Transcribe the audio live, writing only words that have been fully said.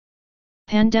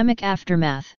Pandemic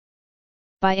Aftermath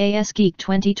by AS Geek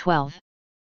 2012.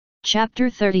 Chapter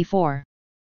 34.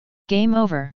 Game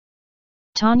over.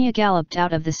 Tanya galloped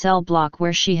out of the cell block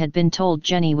where she had been told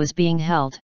Jenny was being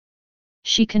held.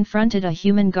 She confronted a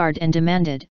human guard and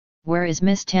demanded, "Where is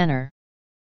Miss Tanner?"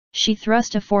 She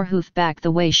thrust a forehoof back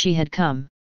the way she had come.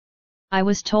 "I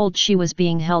was told she was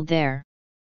being held there."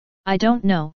 "I don't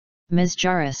know, Ms.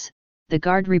 Jarvis," the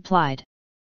guard replied.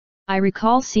 "I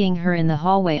recall seeing her in the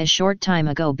hallway a short time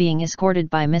ago being escorted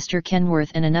by Mr.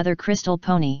 Kenworth and another crystal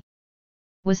pony."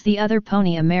 "Was the other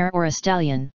pony a mare or a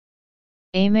stallion?"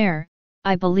 "A mare,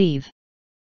 I believe."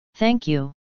 "Thank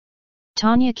you."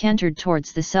 Tanya cantered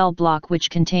towards the cell block which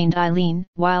contained Eileen,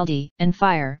 Wildy, and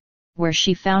Fire, where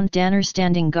she found Danner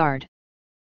standing guard.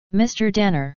 "Mr.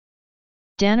 Danner."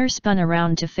 Danner spun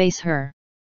around to face her.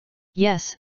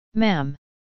 "Yes, ma'am."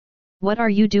 "What are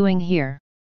you doing here?"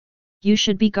 "You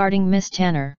should be guarding Miss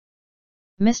Tanner.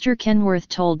 Mr. Kenworth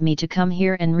told me to come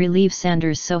here and relieve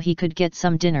Sanders so he could get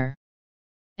some dinner."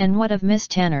 "And what of Miss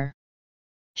Tanner?"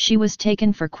 "She was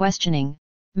taken for questioning,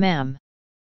 ma'am."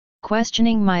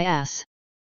 "Questioning my ass?"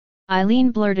 Eileen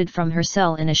blurted from her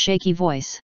cell in a shaky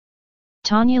voice.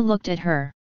 Tanya looked at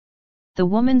her. The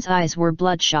woman's eyes were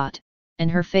bloodshot,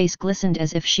 and her face glistened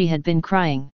as if she had been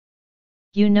crying.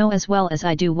 "You know as well as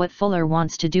I do what Fuller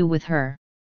wants to do with her."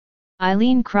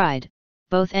 Eileen cried,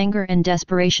 both anger and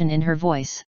desperation in her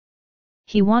voice.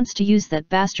 "He wants to use that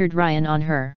bastard Ryan on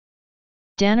her."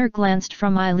 Danner glanced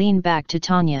from Eileen back to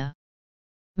Tanya.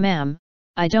 "Ma'am,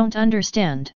 I don't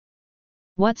understand.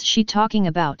 What's she talking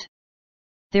about?"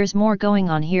 "There's more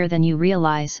going on here than you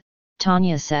realize,"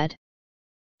 Tanya said.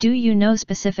 "Do you know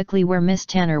specifically where Miss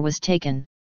Tanner was taken?"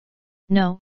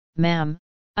 "No, ma'am,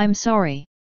 I'm sorry."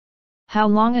 "How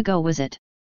long ago was it?"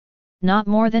 "Not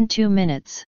more than 2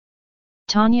 minutes."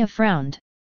 Tanya frowned.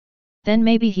 "Then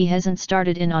maybe he hasn't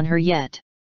started in on her yet."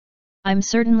 "I'm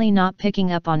certainly not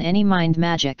picking up on any mind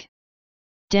magic."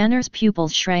 Danner's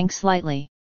pupils shrank slightly.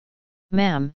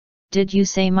 "Ma'am, did you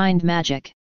say mind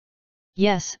magic?"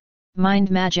 "Yes,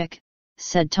 mind magic,"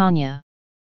 said Tanya.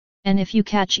 "And if you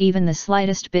catch even the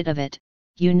slightest bit of it,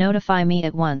 you notify me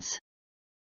at once."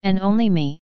 "And only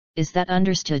me, is that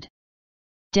understood?"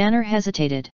 Danner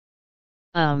hesitated.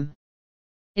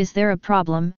 Is there a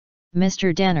problem,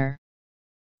 Mr. Danner?"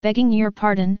 "Begging your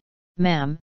pardon,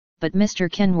 ma'am, but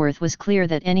Mr. Kenworth was clear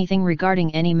that anything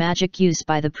regarding any magic use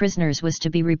by the prisoners was to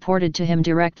be reported to him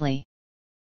directly."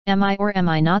 "Am I or am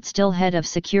I not still head of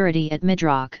security at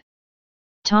Midrock?"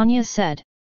 Tanya said.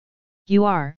 "You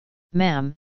are,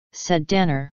 ma'am," said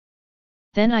Danner.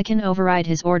 "Then I can override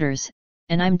his orders,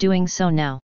 and I'm doing so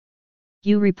now.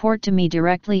 You report to me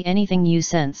directly anything you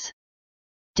sense."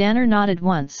 Danner nodded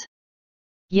once.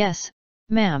 "Yes,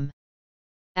 ma'am."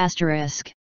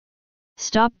 Asterisk.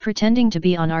 "Stop pretending to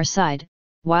be on our side,"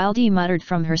 Wildy muttered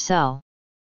from her cell.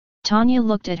 Tanya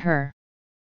looked at her.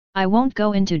 "I won't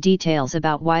go into details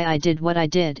about why I did what I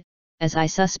did, as I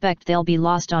suspect they'll be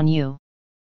lost on you.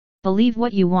 Believe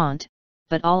what you want,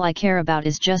 but all I care about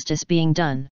is justice being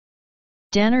done."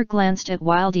 Danner glanced at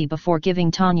Wildy before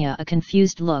giving Tanya a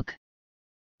confused look.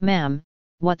 "Ma'am,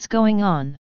 what's going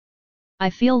on? I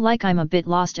feel like I'm a bit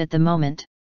lost at the moment."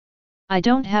 "I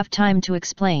don't have time to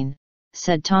explain,"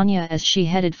 said Tanya as she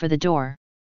headed for the door.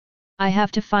 "I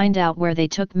have to find out where they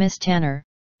took Miss Tanner,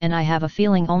 and I have a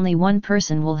feeling only one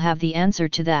person will have the answer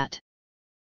to that."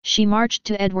 She marched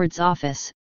to Edward's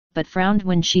office, but frowned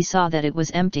when she saw that it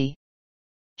was empty.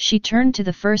 She turned to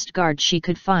the first guard she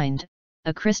could find,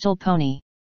 a crystal pony.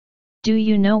 "Do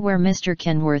you know where Mr.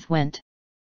 Kenworth went?"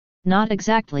 "Not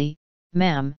exactly,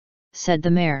 ma'am," said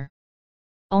the mayor.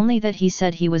 "Only that he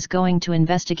said he was going to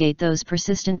investigate those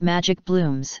persistent magic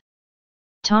blooms."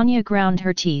 Tanya ground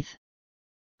her teeth.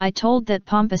 "I told that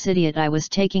pompous idiot I was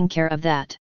taking care of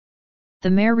that." The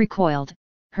mayor recoiled,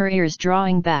 her ears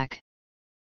drawing back.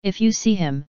 "If you see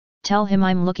him, tell him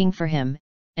I'm looking for him,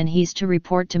 and he's to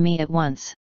report to me at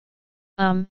once."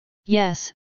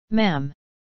 Yes, ma'am."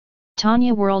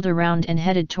 Tanya whirled around and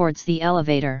headed towards the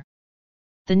elevator.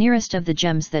 The nearest of the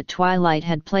gems that Twilight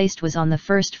had placed was on the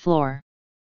first floor.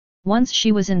 Once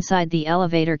she was inside the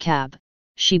elevator cab,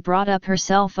 she brought up her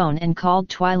cell phone and called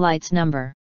Twilight's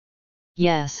number.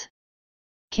 "Yes,"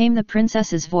 came the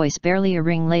princess's voice barely a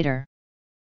ring later.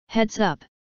 "Heads up,"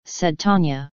 said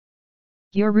Tanya.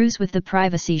 "Your ruse with the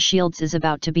privacy shields is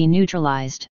about to be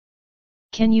neutralized.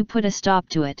 Can you put a stop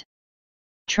to it?"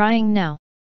 "Trying now.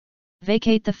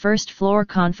 Vacate the first floor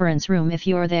conference room if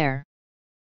you're there."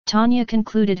 Tanya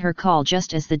concluded her call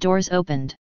just as the doors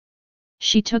opened.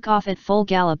 She took off at full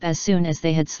gallop as soon as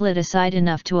they had slid aside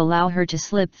enough to allow her to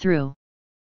slip through.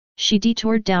 She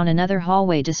detoured down another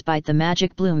hallway despite the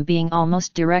magic bloom being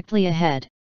almost directly ahead.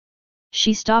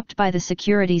 She stopped by the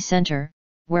security center,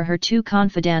 where her two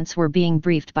confidants were being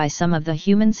briefed by some of the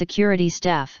human security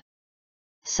staff.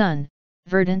 "Son,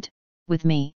 Verdant, with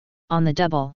me, on the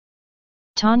double."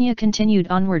 Tanya continued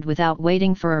onward without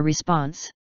waiting for a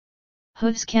response.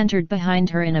 Hooves cantered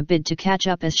behind her in a bid to catch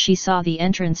up as she saw the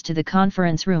entrance to the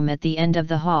conference room at the end of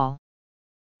the hall.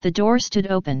 The door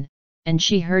stood open, and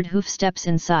she heard hoof steps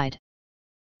inside.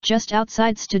 Just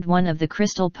outside stood one of the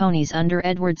crystal ponies under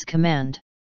Edward's command.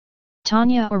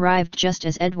 Tanya arrived just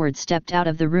as Edward stepped out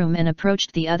of the room and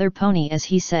approached the other pony as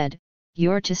he said,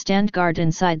 "You're to stand guard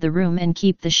inside the room and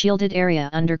keep the shielded area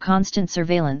under constant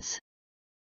surveillance.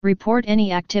 Report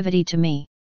any activity to me."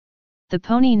 The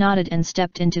pony nodded and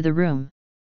stepped into the room.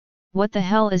 "What the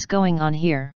hell is going on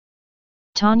here?"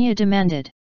 Tanya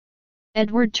demanded.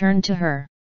 Edward turned to her.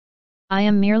 "I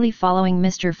am merely following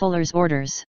Mr. Fuller's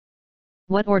orders."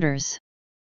 "What orders?"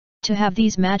 "To have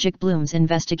these magic blooms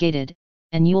investigated,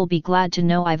 and you'll be glad to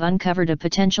know I've uncovered a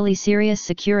potentially serious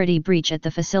security breach at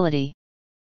the facility."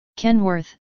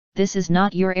 "Kenworth, this is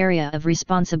not your area of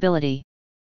responsibility,"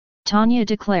 Tanya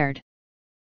declared.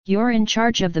 "You're in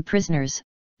charge of the prisoners,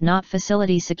 not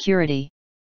facility security.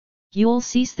 You'll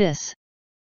cease this."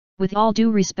 "With all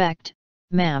due respect,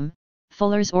 ma'am,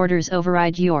 Fuller's orders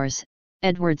override yours,"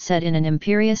 Edward said in an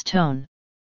imperious tone.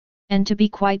 "And to be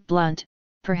quite blunt,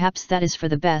 perhaps that is for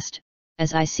the best,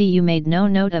 as I see you made no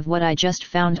note of what I just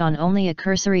found on only a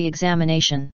cursory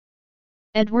examination."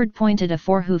 Edward pointed a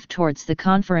forehoof towards the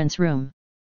conference room.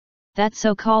 "That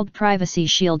so-called privacy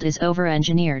shield is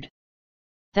over-engineered.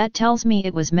 That tells me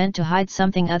it was meant to hide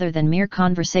something other than mere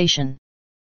conversation.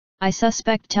 I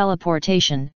suspect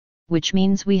teleportation, which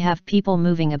means we have people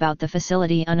moving about the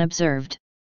facility unobserved."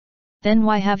 "Then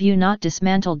why have you not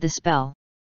dismantled the spell?"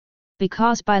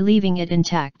 "Because by leaving it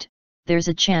intact, there's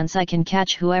a chance I can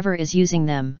catch whoever is using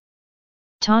them."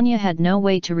 Tanya had no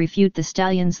way to refute the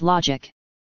stallion's logic.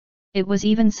 It was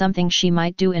even something she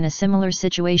might do in a similar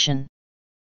situation.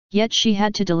 Yet she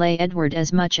had to delay Edward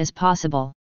as much as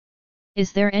possible.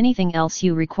 "Is there anything else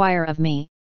you require of me,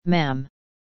 ma'am?"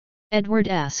 Edward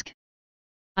asked.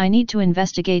 "I need to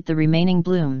investigate the remaining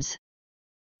blooms.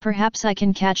 Perhaps I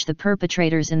can catch the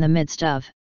perpetrators in the midst of."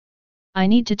 "I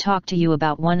need to talk to you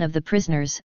about one of the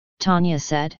prisoners," Tanya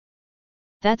said.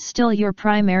 "That's still your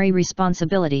primary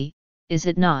responsibility, is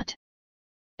it not?"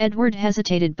 Edward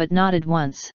hesitated but nodded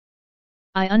once.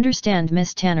 "I understand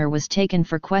Miss Tanner was taken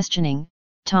for questioning,"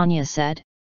 Tanya said.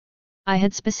 "I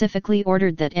had specifically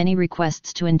ordered that any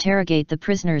requests to interrogate the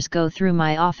prisoners go through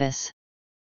my office.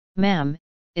 Ma'am,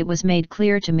 it was made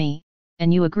clear to me,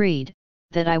 and you agreed,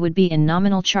 that I would be in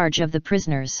nominal charge of the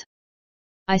prisoners.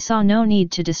 I saw no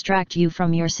need to distract you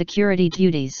from your security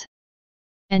duties.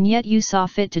 And yet you saw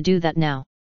fit to do that now.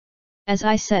 As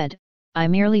I said, I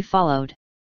merely followed."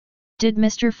 "Did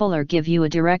Mr. Fuller give you a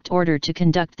direct order to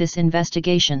conduct this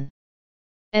investigation?"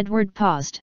 Edward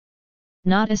paused.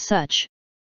 "Not as such.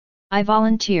 I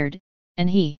volunteered, and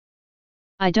he.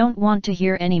 I don't want to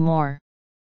hear any more."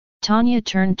 Tanya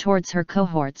turned towards her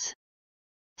cohorts.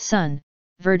 "Son,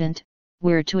 Verdant,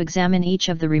 we're to examine each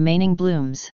of the remaining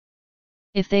blooms.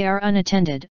 If they are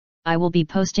unattended, I will be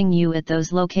posting you at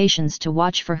those locations to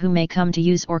watch for who may come to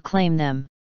use or claim them."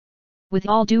 "With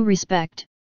all due respect,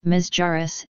 Ms.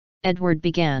 Jarvis," Edward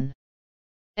began.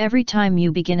 "Every time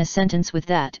you begin a sentence with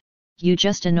that, you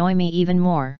just annoy me even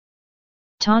more."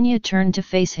 Tanya turned to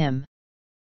face him.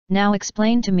 "Now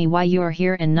explain to me why you're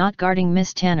here and not guarding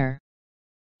Miss Tanner."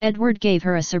 Edward gave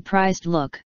her a surprised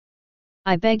look.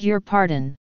 "I beg your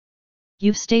pardon.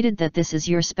 You've stated that this is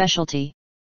your specialty.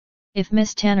 If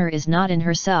Miss Tanner is not in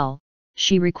her cell,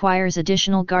 she requires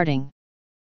additional guarding.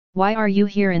 Why are you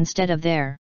here instead of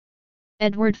there?"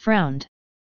 Edward frowned.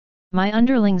 "My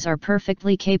underlings are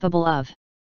perfectly capable of.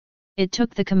 It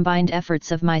took the combined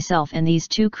efforts of myself and these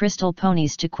two crystal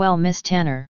ponies to quell Miss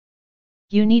Tanner.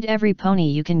 You need every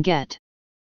pony you can get.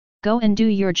 Go and do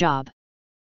your job.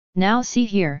 Now see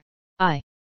here,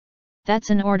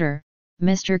 That's an order,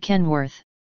 Mr. Kenworth."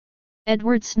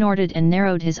 Edward snorted and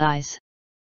narrowed his eyes.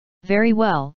 "Very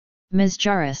well, Ms.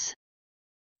 Jarvis.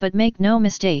 But make no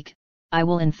mistake, I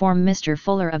will inform Mr.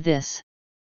 Fuller of this.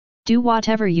 Do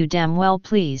whatever you damn well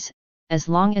please, as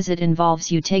long as it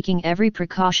involves you taking every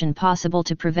precaution possible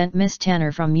to prevent Miss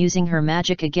Tanner from using her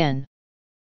magic again."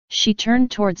 She turned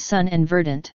towards Son and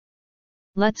Verdant.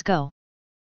 "Let's go."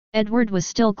 Edward was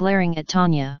still glaring at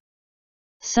Tanya.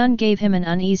 Son gave him an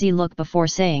uneasy look before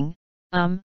saying,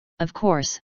 Of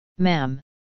course, ma'am."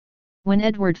 When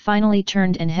Edward finally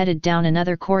turned and headed down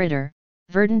another corridor,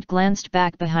 Verdant glanced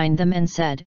back behind them and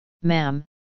said, "Ma'am,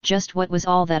 Just what was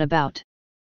all that about?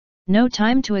 No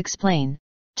time to explain,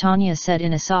 Tanya said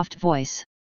in a soft voice.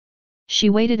 She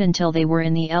waited until they were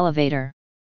in the elevator.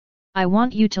 I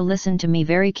want you to listen to me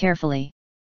very carefully.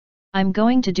 I'm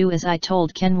going to do as I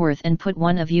told Kenworth and put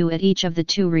one of you at each of the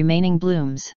 2 remaining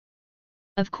blooms.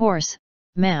 Of course,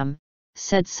 ma'am,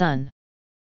 said Sun.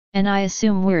 And I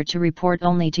assume we're to report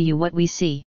only to you what we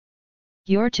see.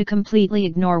 You're to completely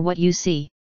ignore what you see.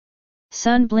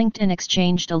 Sun blinked and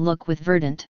exchanged a look with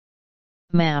Verdant.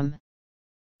 Ma'am.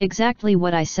 Exactly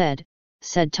what I said,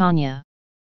 said Tanya.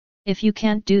 If you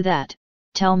can't do that,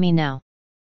 tell me now.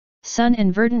 Sun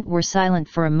and Verdant were silent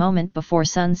for a moment before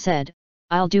Sun said,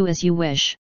 I'll do as you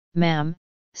wish, ma'am,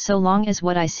 so long as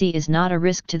what I see is not a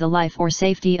risk to the life or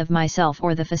safety of myself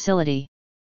or the facility.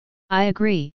 I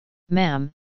agree,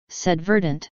 ma'am, said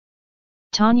Verdant.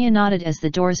 Tanya nodded as the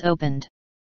doors opened.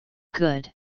 Good.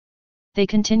 They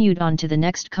continued on to the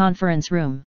next conference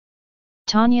room.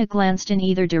 Tanya glanced in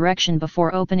either direction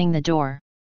before opening the door.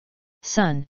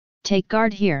 Sun, take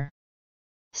guard here.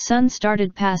 Sun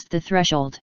started past the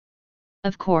threshold.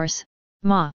 Of course,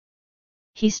 Ma.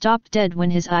 He stopped dead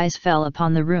when his eyes fell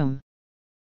upon the room.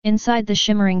 Inside the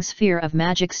shimmering sphere of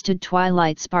magic stood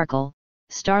Twilight Sparkle,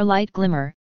 Starlight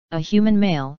Glimmer, a human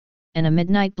male, and a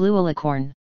midnight blue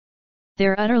alicorn.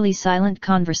 Their utterly silent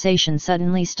conversation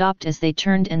suddenly stopped as they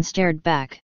turned and stared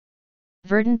back.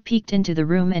 Verdant peeked into the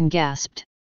room and gasped.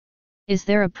 Is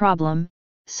there a problem,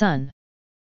 Sun?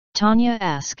 Tanya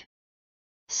asked.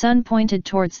 Sun pointed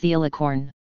towards the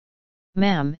alicorn.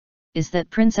 Ma'am, is that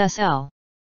Princess L?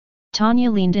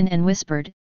 Tanya leaned in and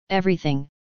whispered, everything,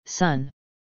 Sun.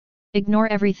 Ignore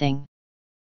everything.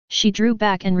 She drew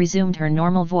back and resumed her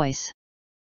normal voice.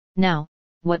 Now,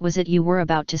 what was it you were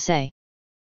about to say?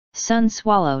 Sun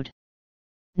swallowed.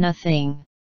 Nothing.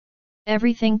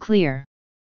 Everything clear.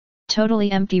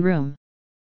 Totally empty room.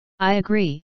 I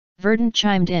agree, Verdant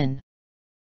chimed in.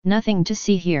 Nothing to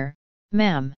see here,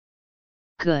 ma'am.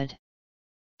 Good.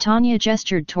 Tanya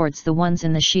gestured towards the ones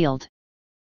in the shield.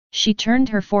 She turned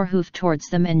her forehoof towards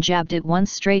them and jabbed it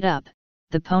once straight up,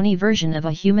 the pony version of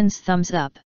a human's thumbs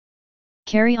up.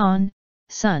 Carry on,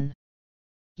 Sun.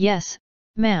 Yes,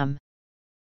 ma'am.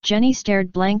 Jenny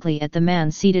stared blankly at the man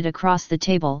seated across the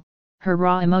table, her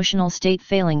raw emotional state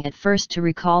failing at first to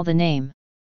recall the name.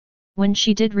 When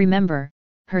she did remember,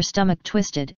 her stomach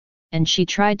twisted, and she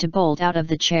tried to bolt out of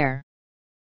the chair.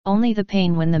 Only the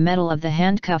pain when the metal of the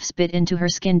handcuffs bit into her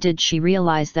skin did she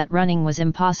realize that running was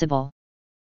impossible.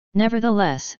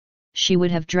 Nevertheless, she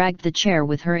would have dragged the chair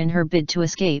with her in her bid to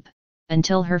escape,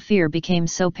 until her fear became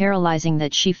so paralyzing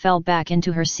that she fell back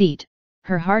into her seat,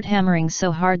 her heart hammering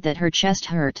so hard that her chest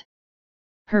hurt.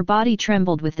 Her body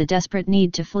trembled with the desperate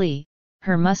need to flee,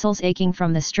 her muscles aching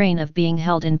from the strain of being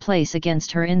held in place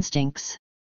against her instincts.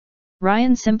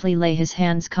 Ryan simply lay his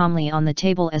hands calmly on the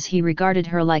table as he regarded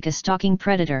her like a stalking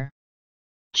predator.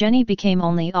 Jenny became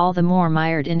only all the more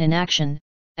mired in inaction,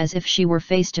 as if she were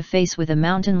face to face with a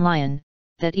mountain lion,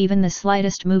 that even the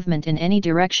slightest movement in any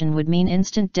direction would mean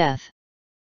instant death.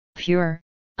 Pure,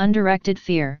 undirected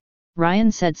fear,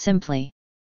 Ryan said simply.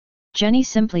 Jenny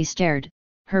simply stared,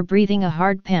 her breathing a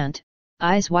hard pant,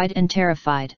 eyes wide and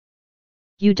terrified.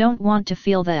 You don't want to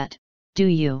feel that, do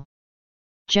you?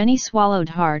 Jenny swallowed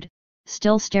hard,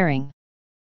 still staring.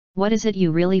 What is it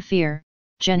you really fear,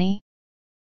 Jenny?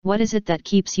 What is it that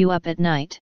keeps you up at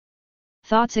night?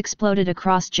 Thoughts exploded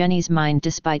across Jenny's mind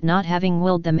despite not having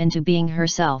willed them into being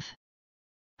herself.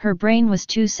 Her brain was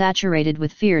too saturated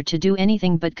with fear to do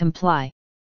anything but comply.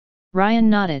 Ryan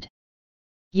nodded.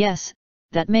 Yes,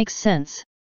 that makes sense.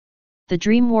 The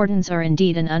Dream Wardens are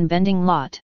indeed an unbending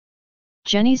lot.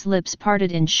 Jenny's lips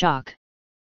parted in shock.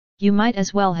 You might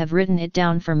as well have written it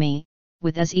down for me,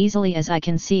 with as easily as I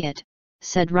can see it,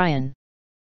 said Ryan.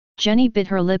 Jenny bit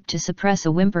her lip to suppress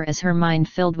a whimper as her mind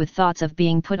filled with thoughts of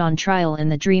being put on trial in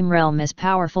the dream realm as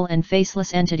powerful and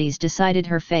faceless entities decided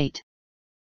her fate.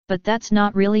 But that's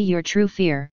not really your true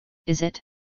fear, is it?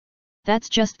 That's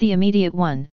just the immediate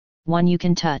one you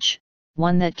can touch,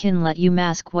 one that can let you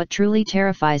mask what truly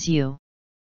terrifies you.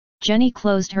 Jenny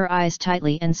closed her eyes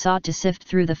tightly and sought to sift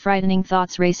through the frightening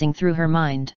thoughts racing through her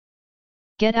mind.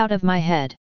 Get out of my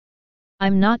head.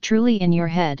 I'm not truly in your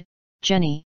head,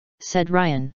 Jenny, said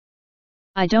Ryan.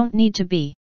 I don't need to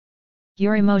be.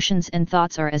 Your emotions and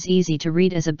thoughts are as easy to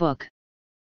read as a book.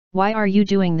 Why are you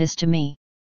doing this to me?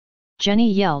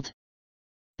 Jenny yelled.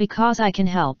 Because I can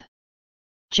help.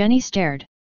 Jenny stared.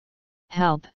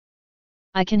 Help?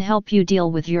 I can help you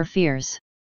deal with your fears.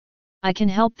 I can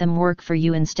help them work for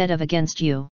you instead of against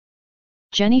you.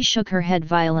 Jenny shook her head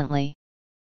violently.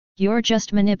 You're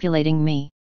just manipulating me.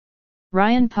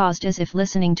 Ryan paused as if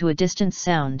listening to a distant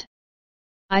sound.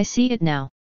 I see it now.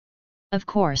 Of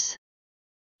course.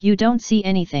 You don't see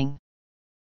anything.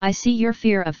 I see your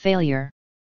fear of failure.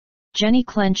 Jenny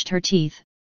clenched her teeth,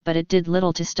 but it did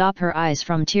little to stop her eyes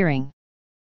from tearing.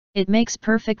 It makes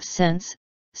perfect sense,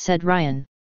 said Ryan.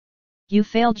 You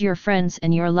failed your friends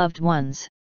and your loved ones.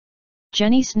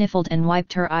 Jenny sniffled and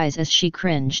wiped her eyes as she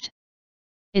cringed.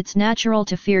 It's natural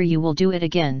to fear you will do it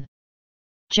again.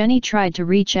 Jenny tried to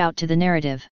reach out to the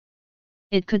narrative.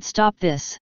 It could stop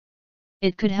this.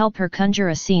 It could help her conjure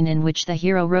a scene in which the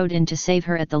hero rode in to save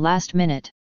her at the last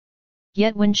minute.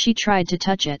 Yet when she tried to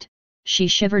touch it, she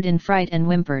shivered in fright and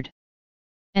whimpered.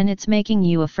 And it's making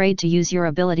you afraid to use your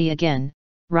ability again,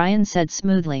 Ryan said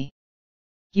smoothly.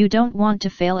 You don't want to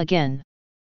fail again.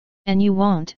 And you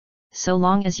won't, so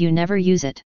long as you never use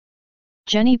it.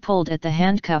 Jenny pulled at the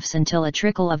handcuffs until a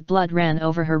trickle of blood ran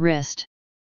over her wrist.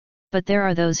 But there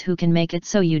are those who can make it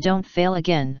so you don't fail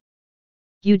again.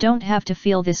 You don't have to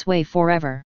feel this way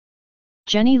forever.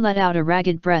 Jenny let out a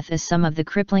ragged breath as some of the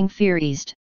crippling fear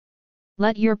eased.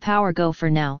 Let your power go for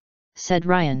now, said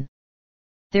Ryan.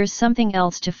 There's something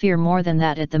else to fear more than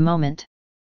that at the moment.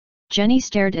 Jenny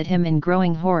stared at him in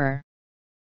growing horror.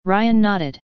 Ryan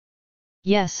nodded.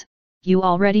 Yes, you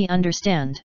already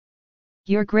understand.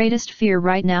 Your greatest fear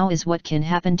right now is what can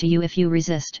happen to you if you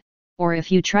resist, or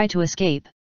if you try to escape,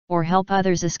 or help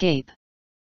others escape.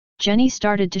 Jenny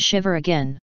started to shiver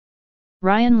again.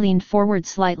 Ryan leaned forward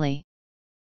slightly.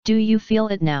 Do you feel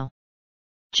it now?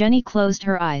 Jenny closed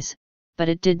her eyes, but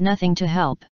it did nothing to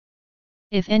help.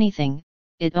 If anything,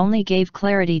 it only gave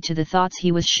clarity to the thoughts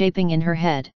he was shaping in her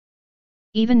head.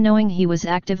 Even knowing he was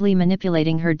actively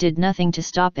manipulating her did nothing to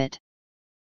stop it.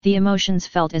 The emotions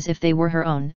felt as if they were her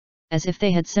own, as if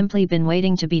they had simply been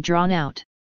waiting to be drawn out.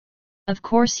 Of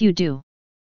course you do.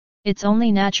 It's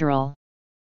only natural.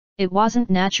 It wasn't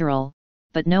natural,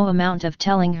 but no amount of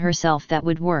telling herself that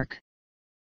would work.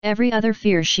 Every other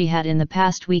fear she had in the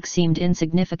past week seemed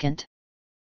insignificant.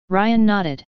 Ryan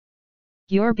nodded.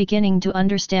 You're beginning to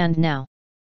understand now.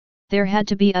 There had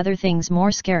to be other things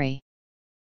more scary.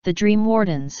 The dream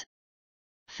wardens.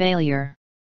 Failure.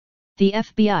 The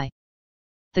FBI.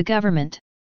 The government.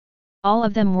 All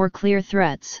of them were clear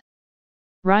threats.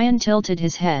 Ryan tilted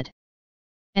his head.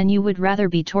 And you would rather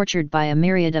be tortured by a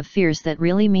myriad of fears that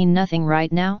really mean nothing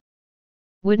right now?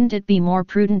 Wouldn't it be more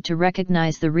prudent to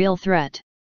recognize the real threat?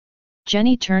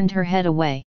 Jenny turned her head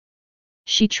away.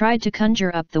 She tried to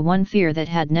conjure up the one fear that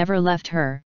had never left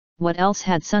her. What else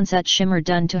had Sunset Shimmer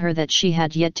done to her that she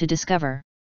had yet to discover?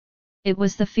 It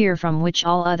was the fear from which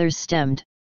all others stemmed.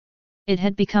 It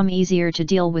had become easier to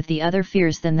deal with the other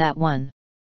fears than that one.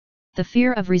 The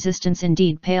fear of resistance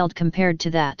indeed paled compared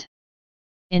to that.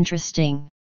 Interesting.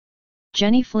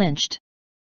 Jenny flinched.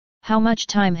 How much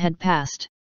time had passed?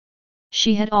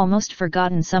 She had almost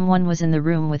forgotten someone was in the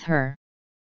room with her.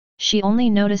 She only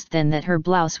noticed then that her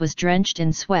blouse was drenched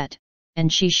in sweat,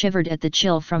 and she shivered at the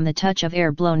chill from the touch of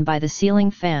air blown by the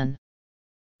ceiling fan.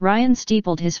 Ryan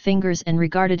steepled his fingers and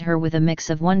regarded her with a mix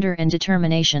of wonder and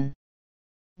determination.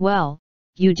 Well,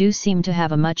 you do seem to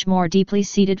have a much more deeply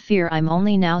seated fear I'm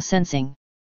only now sensing.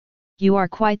 You are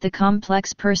quite the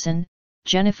complex person,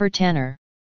 Jennifer Tanner.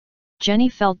 Jenny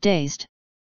felt dazed.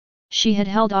 She had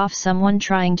held off someone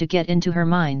trying to get into her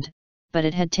mind, but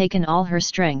it had taken all her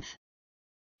strength.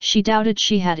 She doubted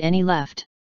she had any left.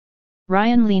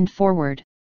 Ryan leaned forward.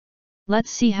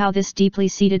 Let's see how this deeply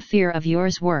seated fear of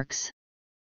yours works.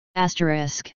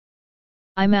 Asterisk.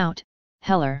 I'm out,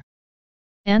 Heller.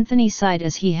 Anthony sighed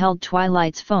as he held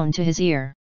Twilight's phone to his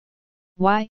ear.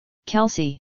 Why,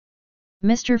 Kelsey?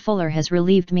 Mr. Fuller has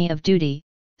relieved me of duty,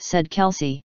 said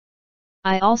Kelsey.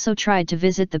 I also tried to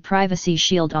visit the privacy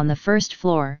shield on the first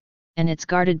floor, and it's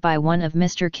guarded by one of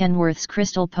Mr. Kenworth's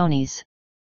crystal ponies.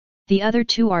 The other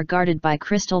two are guarded by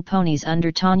crystal ponies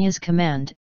under Tanya's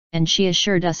command, and she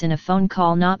assured us in a phone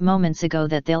call not moments ago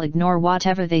that they'll ignore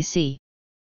whatever they see.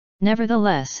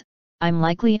 Nevertheless, I'm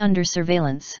likely under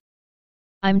surveillance.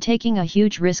 I'm taking a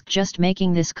huge risk just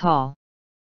making this call.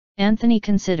 Anthony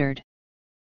considered.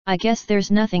 I guess there's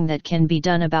nothing that can be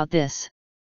done about this.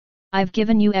 I've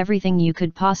given you everything you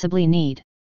could possibly need.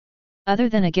 Other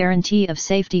than a guarantee of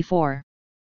safety for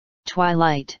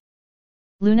Twilight.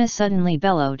 Luna suddenly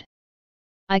bellowed.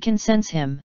 I can sense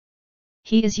him.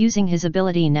 He is using his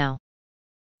ability now.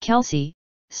 Kelsey,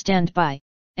 stand by,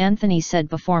 Anthony said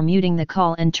before muting the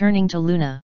call and turning to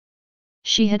Luna.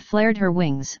 She had flared her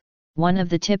wings, one of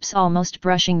the tips almost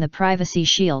brushing the privacy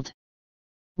shield.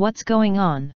 What's going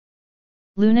on?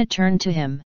 Luna turned to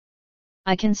him.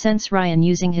 I can sense Ryan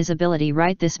using his ability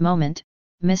right this moment,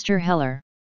 Mr. Heller.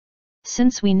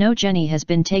 Since we know Jenny has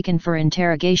been taken for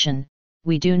interrogation,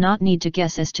 we do not need to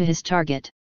guess as to his target.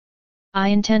 I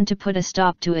intend to put a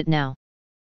stop to it now.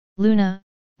 Luna,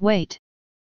 wait!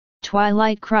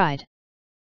 Twilight cried.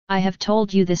 I have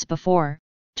told you this before,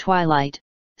 Twilight,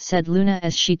 said Luna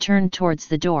as she turned towards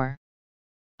the door.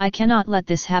 I cannot let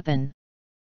this happen.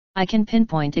 I can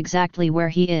pinpoint exactly where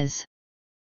he is.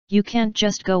 You can't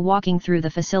just go walking through the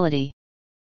facility.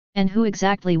 And who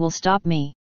exactly will stop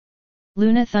me?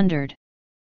 Luna thundered.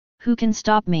 Who can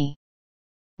stop me?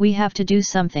 We have to do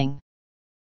something.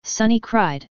 Sunny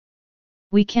cried.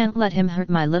 We can't let him hurt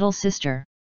my little sister.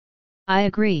 I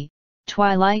agree,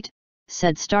 Twilight,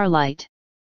 said Starlight.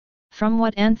 From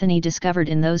what Anthony discovered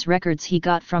in those records he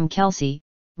got from Kelsey,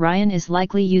 Ryan is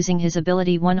likely using his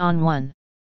ability one-on-one.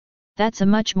 That's a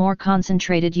much more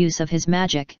concentrated use of his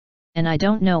magic, and I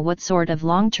don't know what sort of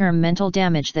long-term mental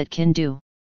damage that can do.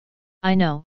 I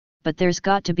know, but there's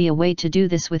got to be a way to do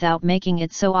this without making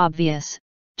it so obvious,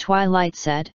 Twilight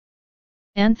said.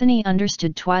 Anthony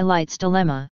understood Twilight's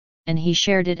dilemma, and he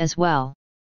shared it as well.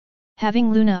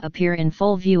 Having Luna appear in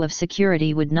full view of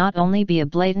security would not only be a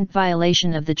blatant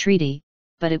violation of the treaty,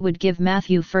 but it would give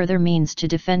Matthew further means to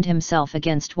defend himself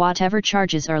against whatever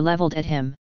charges are leveled at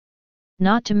him.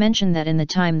 Not to mention that in the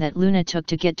time that Luna took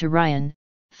to get to Ryan,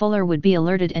 Fuller would be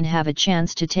alerted and have a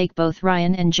chance to take both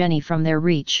Ryan and Jenny from their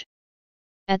reach.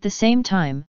 At the same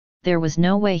time, there was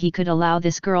no way he could allow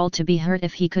this girl to be hurt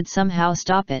if he could somehow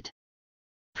stop it.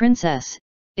 Princess,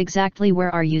 exactly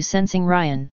where are you sensing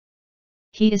Ryan?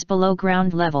 He is below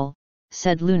ground level,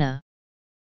 said Luna.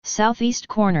 Southeast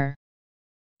corner.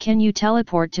 Can you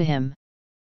teleport to him?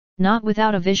 Not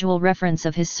without a visual reference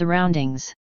of his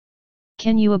surroundings.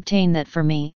 Can you obtain that for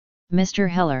me, Mr.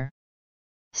 Heller?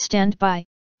 Stand by,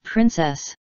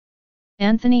 Princess.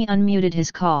 Anthony unmuted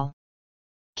his call.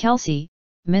 Kelsey,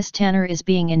 Miss Tanner is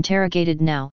being interrogated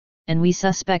now, and we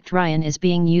suspect Ryan is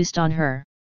being used on her.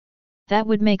 That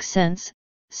would make sense,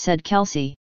 said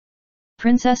Kelsey.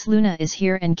 Princess Luna is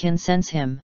here and can sense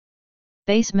him.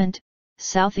 Basement,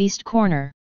 southeast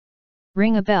corner.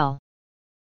 Ring a bell.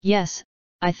 Yes,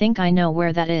 I think I know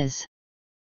where that is.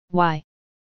 Why?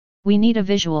 We need a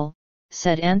visual,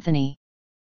 said Anthony.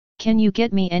 Can you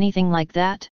get me anything like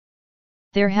that?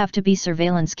 There have to be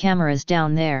surveillance cameras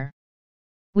down there.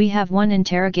 We have one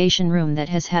interrogation room that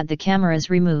has had the cameras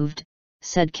removed,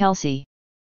 said Kelsey.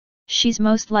 She's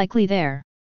most likely there.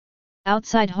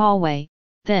 Outside hallway,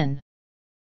 then.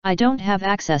 I don't have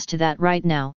access to that right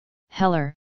now,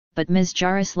 Heller, but Ms.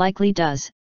 Jarvis likely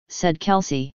does, said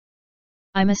Kelsey.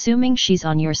 I'm assuming she's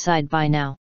on your side by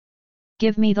now.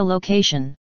 Give me the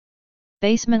location.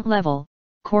 Basement level,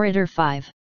 corridor 5.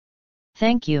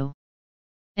 Thank you.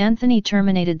 Anthony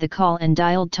terminated the call and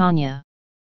dialed Tanya.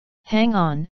 Hang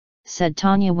on, said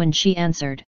Tanya when she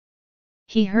answered.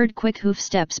 He heard quick hoof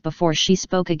steps before she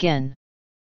spoke again.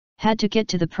 Had to get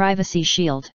to the privacy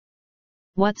shield.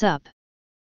 What's up?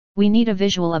 We need a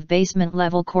visual of basement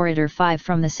level corridor 5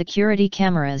 from the security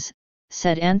cameras,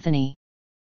 said Anthony.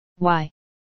 Why?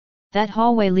 That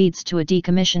hallway leads to a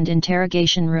decommissioned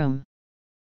interrogation room.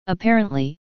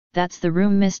 Apparently, that's the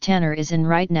room Miss Tanner is in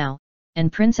right now,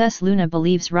 and Princess Luna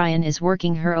believes Ryan is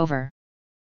working her over.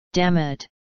 Damn it.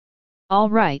 All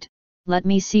right, let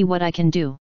me see what I can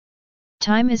do.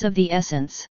 Time is of the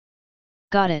essence.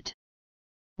 Got it.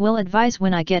 Will advise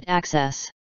when I get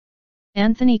access.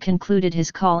 Anthony concluded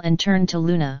his call and turned to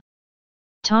Luna.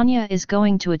 Tanya is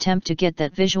going to attempt to get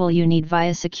that visual you need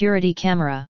via security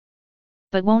camera.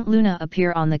 But won't Luna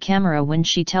appear on the camera when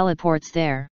she teleports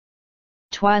there?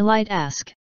 Twilight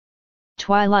asked.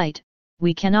 Twilight,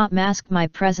 we cannot mask my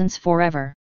presence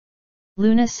forever.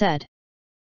 Luna said.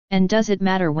 And does it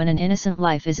matter when an innocent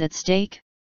life is at stake?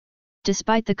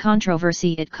 Despite the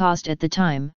controversy it caused at the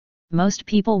time, most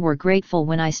people were grateful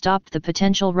when I stopped the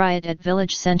potential riot at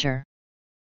Village Center.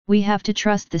 We have to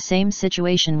trust the same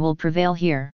situation will prevail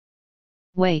here.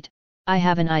 Wait, I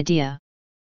have an idea.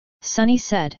 Sunny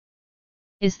said.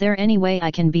 Is there any way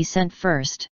I can be sent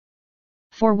first?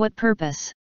 For what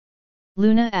purpose?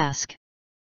 Luna asked.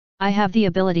 I have the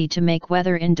ability to make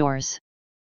weather indoors.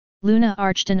 Luna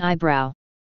arched an eyebrow.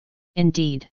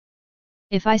 Indeed.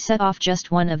 If I set off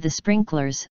just one of the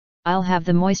sprinklers, I'll have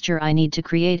the moisture I need to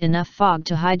create enough fog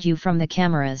to hide you from the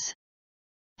cameras.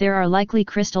 There are likely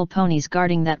crystal ponies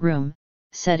guarding that room,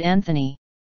 said Anthony.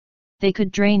 They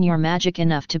could drain your magic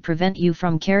enough to prevent you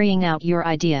from carrying out your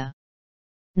idea.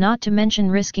 Not to mention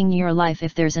risking your life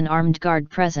if there's an armed guard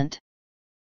present.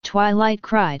 Twilight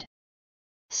cried.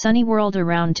 Sunny whirled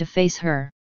around to face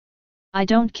her. I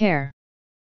don't care.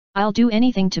 I'll do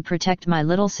anything to protect my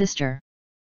little sister.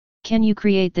 Can you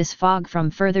create this fog from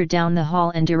further down the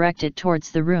hall and direct it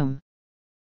towards the room?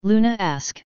 Luna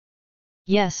asked.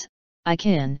 Yes, I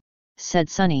can, said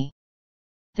Sunny.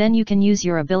 Then you can use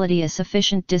your ability a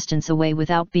sufficient distance away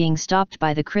without being stopped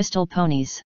by the crystal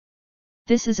ponies.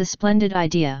 This is a splendid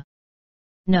idea.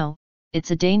 No,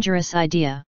 it's a dangerous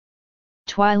idea.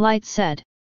 Twilight said.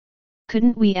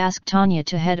 Couldn't we ask Tanya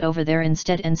to head over there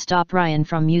instead and stop Ryan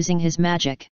from using his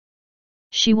magic?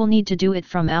 She will need to do it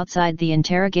from outside the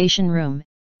interrogation room,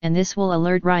 and this will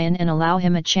alert Ryan and allow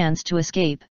him a chance to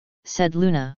escape, said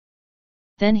Luna.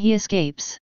 Then he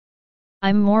escapes.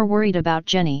 I'm more worried about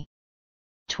Jenny.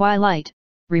 Twilight,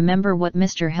 remember what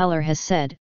Mr. Heller has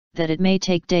said, that it may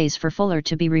take days for Fuller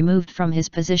to be removed from his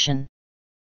position.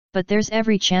 But there's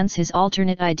every chance his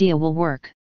alternate idea will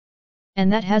work.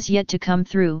 And that has yet to come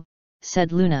through,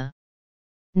 said Luna.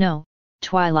 No,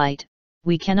 Twilight,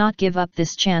 we cannot give up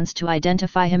this chance to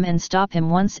identify him and stop him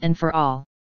once and for all.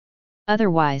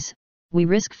 Otherwise, we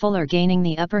risk Fuller gaining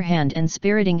the upper hand and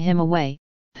spiriting him away,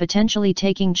 potentially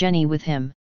taking Jenny with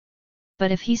him.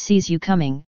 But if he sees you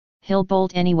coming, he'll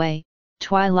bolt anyway,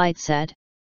 Twilight said.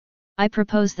 I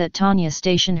propose that Tanya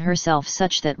station herself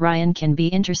such that Ryan can be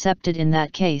intercepted in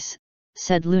that case,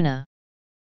 said Luna.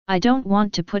 I don't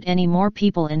want to put any more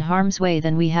people in harm's way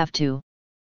than we have to.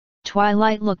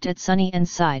 Twilight looked at Sunny and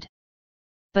sighed.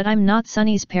 But I'm not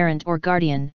Sunny's parent or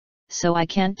guardian, so I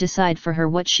can't decide for her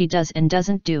what she does and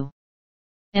doesn't do.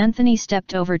 Anthony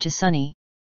stepped over to Sunny.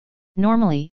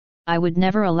 Normally, I would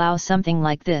never allow something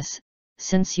like this,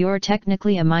 since you're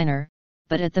technically a minor,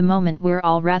 but at the moment we're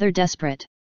all rather desperate.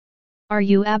 Are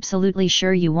you absolutely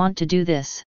sure you want to do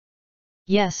this?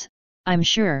 Yes, I'm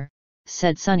sure,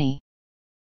 said Sunny.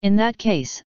 In that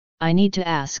case, I need to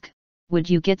ask, would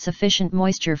you get sufficient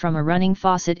moisture from a running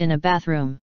faucet in a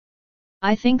bathroom?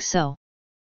 I think so.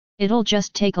 It'll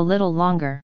just take a little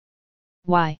longer.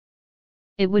 Why?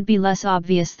 It would be less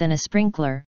obvious than a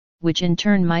sprinkler, which in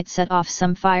turn might set off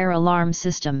some fire alarm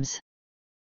systems.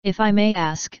 If I may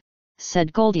ask,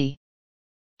 said Goldie.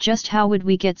 Just how would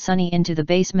we get Sunny into the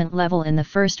basement level in the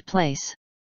first place?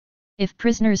 If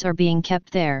prisoners are being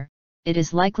kept there, it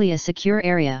is likely a secure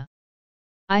area.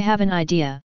 I have an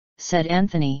idea, said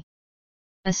Anthony.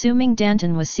 Assuming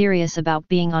Danton was serious about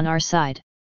being on our side.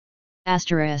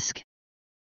 Asterisk.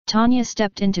 Tanya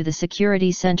stepped into the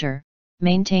security center,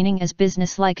 maintaining as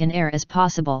businesslike an air as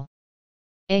possible.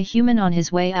 A human on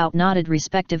his way out nodded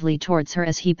respectively towards her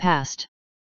as he passed.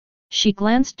 She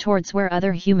glanced towards where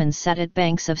other humans sat at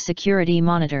banks of security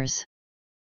monitors.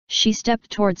 She stepped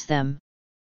towards them.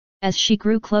 As she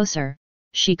grew closer,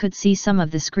 she could see some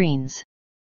of the screens.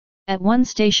 At one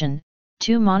station,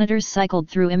 2 monitors cycled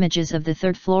through images of the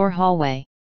third-floor hallway.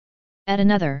 At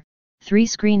another, 3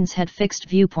 screens had fixed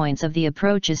viewpoints of the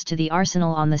approaches to the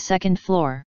arsenal on the second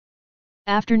floor.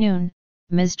 Afternoon,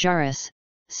 Ms. Jarvis,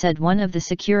 said one of the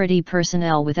security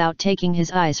personnel without taking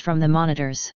his eyes from the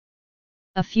monitors.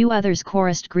 A few others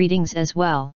chorused greetings as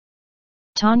well.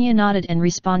 Tanya nodded and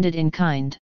responded in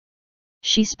kind.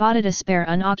 She spotted a spare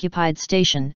unoccupied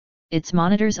station, its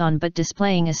monitors on but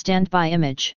displaying a standby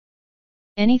image.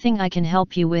 Anything I can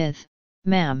help you with,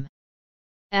 ma'am?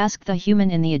 Asked the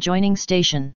human in the adjoining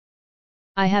station.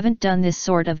 I haven't done this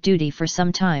sort of duty for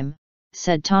some time,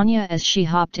 said Tanya as she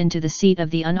hopped into the seat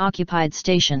of the unoccupied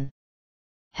station.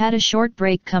 Had a short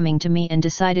break coming to me and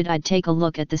decided I'd take a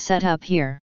look at the setup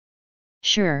here.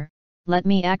 Sure, let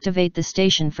me activate the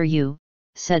station for you,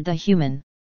 said the human.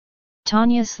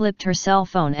 Tanya slipped her cell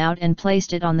phone out and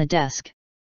placed it on the desk.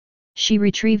 She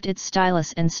retrieved its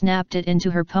stylus and snapped it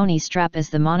into her pony strap as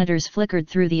the monitors flickered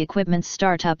through the equipment's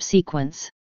startup sequence.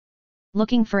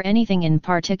 Looking for anything in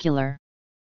particular?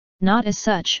 Not as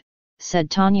such, said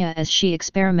Tanya as she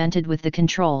experimented with the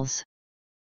controls.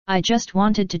 I just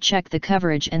wanted to check the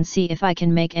coverage and see if I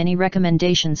can make any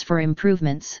recommendations for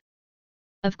improvements.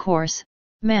 Of course,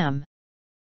 ma'am.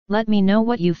 Let me know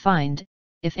what you find,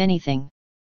 if anything.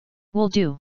 Will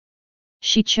do.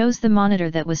 She chose the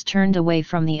monitor that was turned away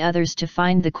from the others to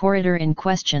find the corridor in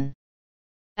question.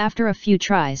 After a few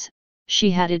tries,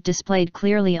 she had it displayed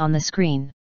clearly on the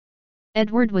screen.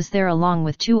 Edward was there along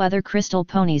with 2 other crystal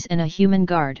ponies and a human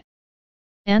guard.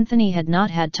 Anthony had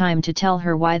not had time to tell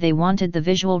her why they wanted the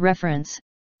visual reference,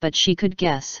 but she could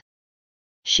guess.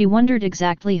 She wondered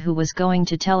exactly who was going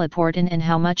to teleport in and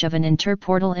how much of an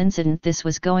interportal incident this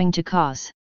was going to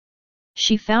cause.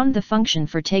 She found the function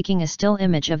for taking a still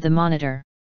image of the monitor.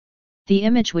 The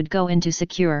image would go into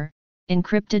secure,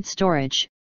 encrypted storage,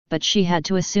 but she had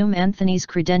to assume Anthony's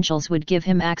credentials would give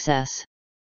him access.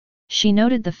 She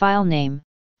noted the file name,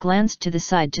 glanced to the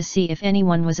side to see if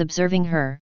anyone was observing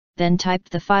her, then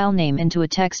typed the file name into a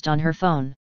text on her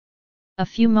phone. A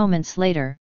few moments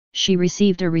later, she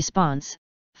received a response,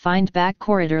 find back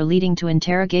corridor leading to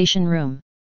interrogation room.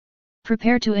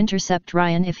 Prepare to intercept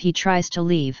Ryan if he tries to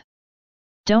leave.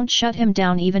 Don't shut him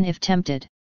down even if tempted.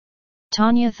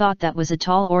 Tanya thought that was a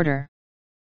tall order.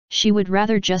 She would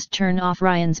rather just turn off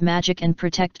Ryan's magic and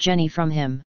protect Jenny from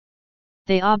him.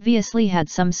 They obviously had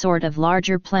some sort of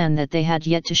larger plan that they had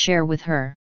yet to share with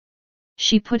her.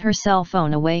 She put her cell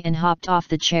phone away and hopped off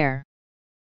the chair.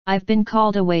 I've been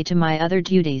called away to my other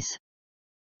duties.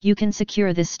 You can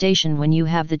secure this station when you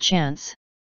have the chance.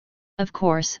 Of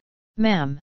course,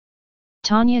 ma'am.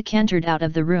 Tanya cantered out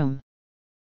of the room.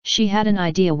 She had an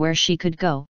idea where she could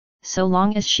go, so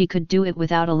long as she could do it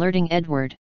without alerting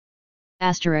Edward.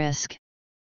 Asterisk.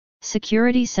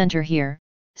 Security center here,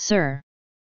 sir.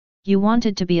 You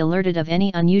wanted to be alerted of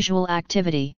any unusual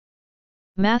activity.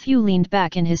 Matthew leaned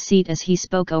back in his seat as he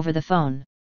spoke over the phone.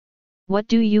 What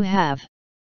do you have?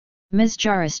 Ms.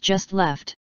 Jarvis just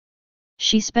left.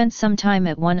 She spent some time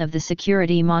at one of the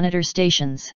security monitor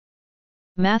stations.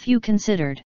 Matthew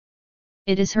considered.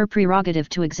 It is her prerogative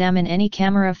to examine any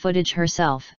camera footage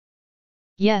herself.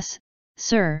 Yes,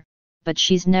 sir, but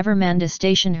she's never manned a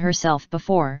station herself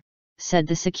before, said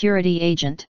the security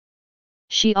agent.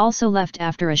 She also left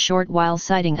after a short while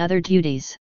citing other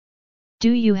duties.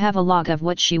 Do you have a log of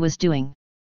what she was doing?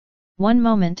 One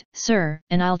moment, sir,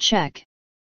 and I'll check.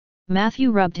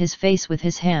 Matthew rubbed his face with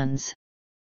his hands.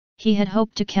 He had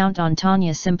hoped to count on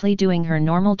Tanya simply doing her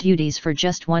normal duties for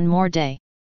just one more day.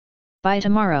 By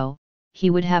tomorrow, he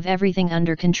would have everything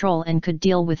under control and could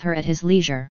deal with her at his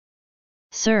leisure.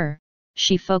 Sir,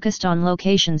 she focused on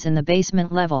locations in the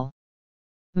basement level.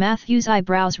 Matthew's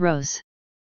eyebrows rose.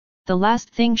 The last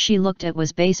thing she looked at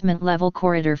was basement level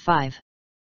corridor 5.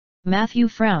 Matthew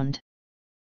frowned.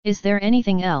 Is there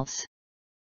anything else?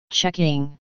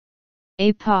 Checking.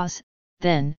 A pause,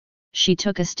 then, she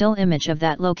took a still image of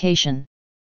that location.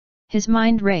 His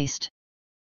mind raced.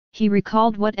 He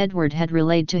recalled what Edward had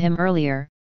relayed to him earlier,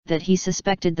 that he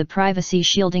suspected the privacy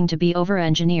shielding to be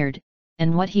over-engineered,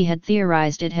 and what he had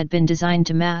theorized it had been designed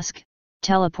to mask,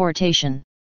 teleportation.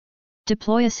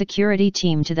 Deploy a security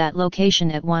team to that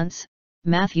location at once,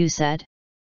 Matthew said.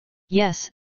 Yes,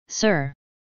 sir.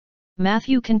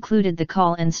 Matthew concluded the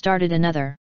call and started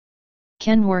another.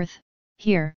 Kenworth,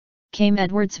 here, came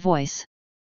Edward's voice.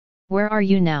 Where are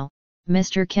you now,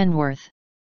 Mr. Kenworth?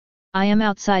 I am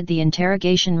outside the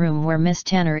interrogation room where Miss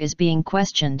Tanner is being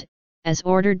questioned, as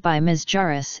ordered by Ms.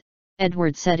 Jarvis,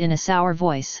 Edward said in a sour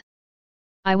voice.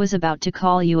 I was about to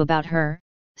call you about her,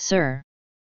 sir.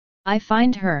 I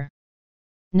find her.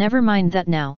 Never mind that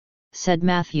now, said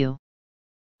Matthew.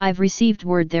 I've received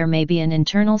word there may be an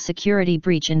internal security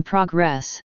breach in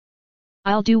progress.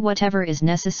 I'll do whatever is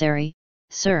necessary,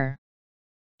 sir.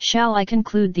 Shall I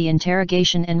conclude the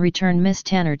interrogation and return Miss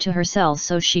Tanner to her cell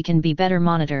so she can be better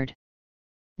monitored?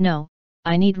 No,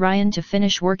 I need Ryan to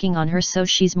finish working on her so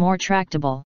she's more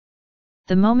tractable.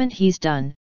 The moment he's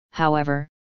done, however,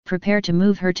 prepare to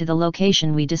move her to the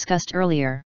location we discussed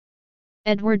earlier.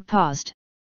 Edward paused.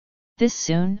 This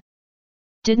soon?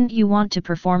 Didn't you want to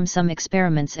perform some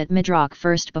experiments at Midrock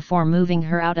first before moving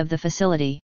her out of the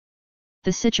facility?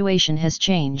 The situation has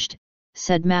changed,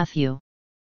 said Matthew.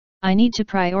 I need to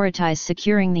prioritize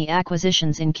securing the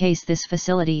acquisitions in case this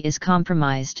facility is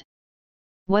compromised.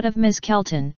 What of Ms.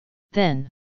 Kelton, then?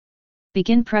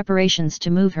 Begin preparations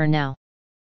to move her now.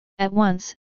 At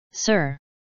once, sir.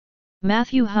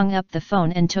 Matthew hung up the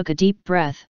phone and took a deep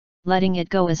breath, letting it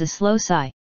go as a slow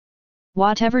sigh.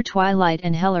 Whatever Twilight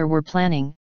and Heller were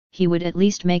planning, he would at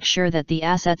least make sure that the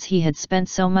assets he had spent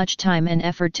so much time and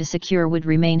effort to secure would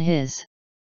remain his.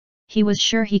 He was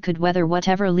sure he could weather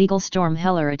whatever legal storm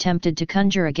Heller attempted to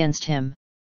conjure against him.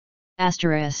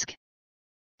 Asterisk.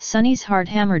 Sunny's heart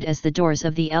hammered as the doors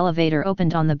of the elevator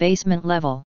opened on the basement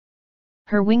level.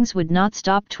 Her wings would not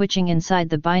stop twitching inside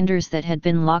the binders that had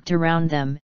been locked around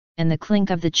them, and the clink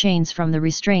of the chains from the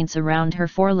restraints around her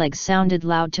forelegs sounded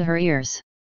loud to her ears.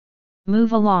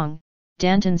 Move along,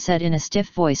 Danton said in a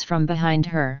stiff voice from behind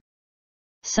her.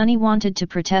 Sunny wanted to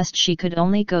protest she could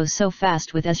only go so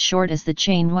fast with as short as the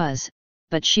chain was,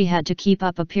 but she had to keep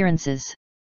up appearances.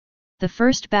 The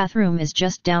first bathroom is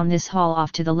just down this hall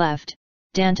off to the left,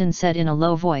 Danton said in a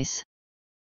low voice.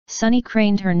 Sunny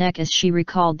craned her neck as she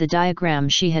recalled the diagram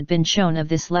she had been shown of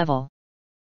this level.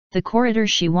 The corridor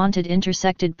she wanted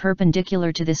intersected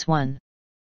perpendicular to this one.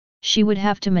 She would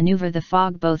have to maneuver the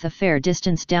fog both a fair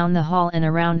distance down the hall and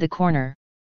around the corner.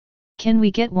 Can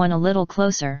we get one a little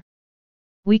closer?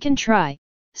 We can try,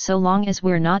 so long as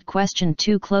we're not questioned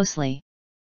too closely.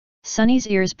 Sunny's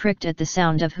ears pricked at the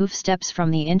sound of hoof steps from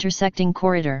the intersecting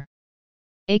corridor.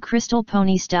 A crystal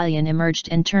pony stallion emerged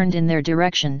and turned in their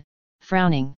direction,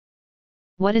 frowning.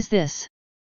 What is this?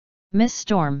 Miss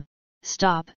Storm,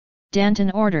 stop,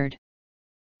 Danton ordered.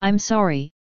 I'm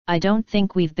sorry, I don't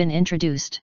think we've been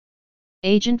introduced.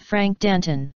 Agent Frank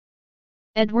Danton.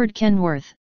 Edward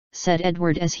Kenworth, said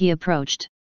Edward as he approached.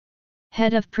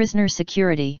 Head of prisoner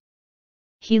security.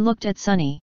 He looked at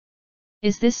Sunny.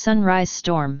 Is this Sunrise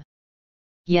Storm?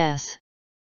 Yes.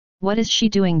 What is she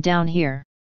doing down here?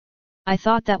 I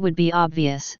thought that would be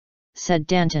obvious, said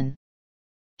Danton.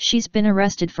 She's been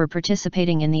arrested for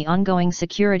participating in the ongoing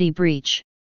security breach.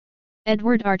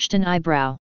 Edward arched an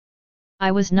eyebrow.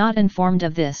 I was not informed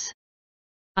of this.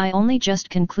 I only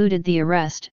just concluded the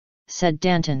arrest, said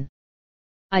Danton.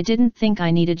 I didn't think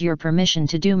I needed your permission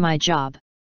to do my job.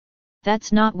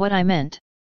 That's not what I meant.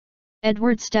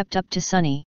 Edward stepped up to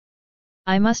Sunny.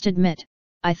 I must admit,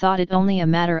 I thought it only a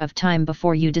matter of time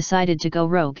before you decided to go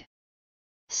rogue.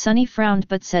 Sunny frowned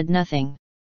but said nothing.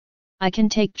 I can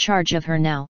take charge of her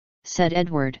now, said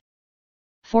Edward.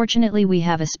 Fortunately we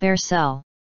have a spare cell.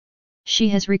 She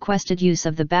has requested use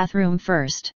of the bathroom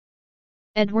first.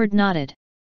 Edward nodded.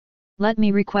 Let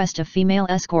me request a female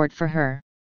escort for her.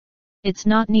 It's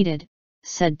not needed,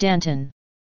 said Danton.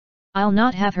 I'll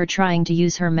not have her trying to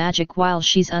use her magic while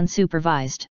she's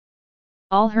unsupervised.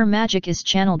 All her magic is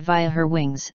channeled via her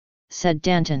wings, said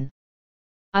Danton.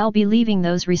 I'll be leaving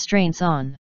those restraints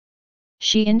on.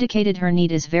 She indicated her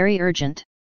need is very urgent.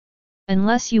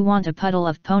 Unless you want a puddle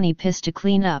of pony piss to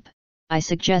clean up, I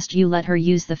suggest you let her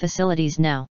use the facilities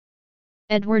now.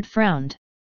 Edward frowned.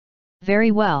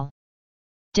 Very well.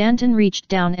 Danton reached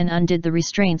down and undid the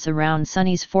restraints around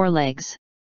Sunny's forelegs.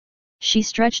 She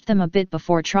stretched them a bit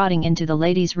before trotting into the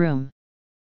ladies' room.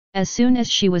 As soon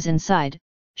as she was inside,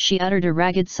 she uttered a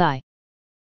ragged sigh.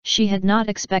 She had not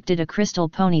expected a crystal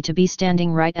pony to be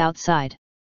standing right outside.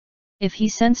 If he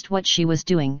sensed what she was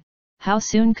doing, how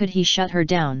soon could he shut her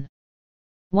down?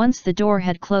 Once the door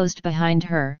had closed behind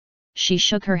her, she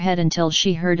shook her head until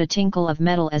she heard a tinkle of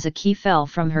metal as a key fell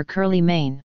from her curly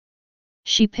mane.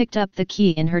 She picked up the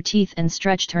key in her teeth and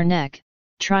stretched her neck,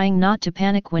 trying not to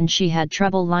panic when she had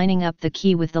trouble lining up the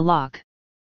key with the lock.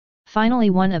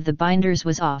 Finally one of the binders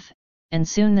was off, and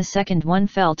soon the second one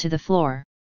fell to the floor.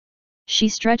 She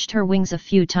stretched her wings a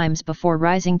few times before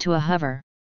rising to a hover.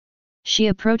 She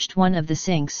approached one of the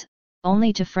sinks,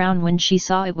 only to frown when she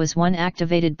saw it was one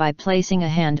activated by placing a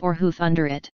hand or hoof under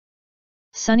it.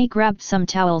 Sunny grabbed some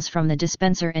towels from the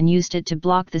dispenser and used it to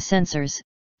block the sensors,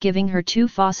 giving her 2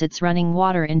 faucets running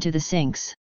water into the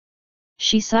sinks.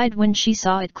 She sighed when she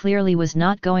saw it clearly was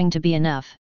not going to be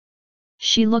enough.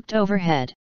 She looked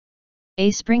overhead.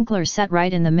 A sprinkler sat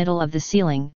right in the middle of the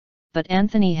ceiling, but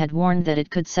Anthony had warned that it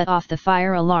could set off the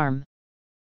fire alarm.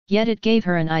 Yet it gave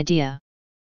her an idea.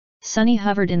 Sunny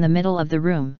hovered in the middle of the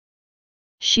room.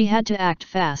 She had to act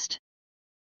fast.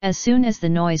 As soon as the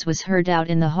noise was heard out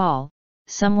in the hall,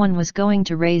 someone was going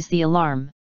to raise the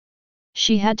alarm.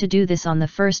 She had to do this on the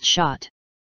first shot.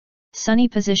 Sunny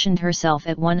positioned herself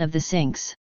at one of the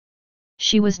sinks.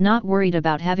 She was not worried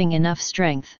about having enough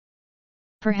strength.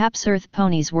 Perhaps earth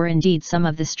ponies were indeed some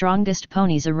of the strongest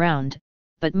ponies around,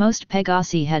 but most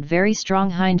Pegasi had very strong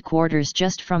hindquarters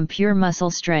just from pure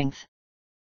muscle strength.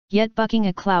 Yet bucking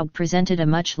a cloud presented a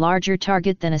much larger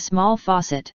target than a small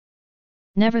faucet.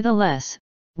 Nevertheless,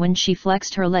 when she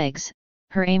flexed her legs,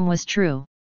 her aim was true.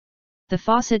 The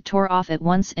faucet tore off at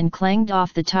once and clanged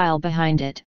off the tile behind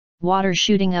it, water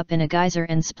shooting up in a geyser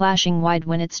and splashing wide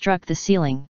when it struck the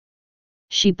ceiling.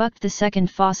 She bucked the second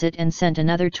faucet and sent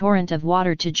another torrent of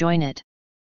water to join it.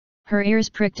 Her ears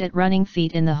pricked at running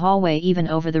feet in the hallway even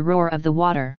over the roar of the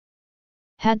water.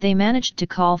 Had they managed to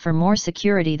call for more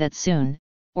security that soon,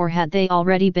 or had they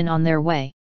already been on their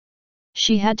way?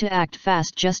 She had to act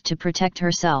fast just to protect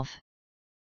herself.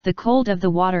 The cold of the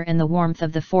water and the warmth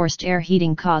of the forced air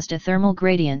heating caused a thermal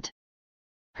gradient.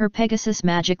 Her Pegasus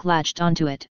magic latched onto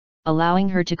it, allowing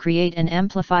her to create and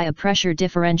amplify a pressure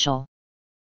differential.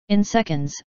 In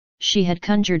seconds, she had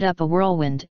conjured up a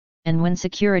whirlwind, and when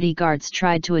security guards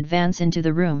tried to advance into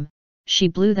the room, she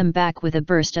blew them back with a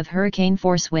burst of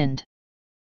hurricane-force wind.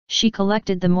 She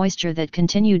collected the moisture that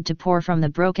continued to pour from the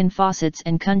broken faucets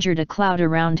and conjured a cloud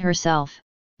around herself,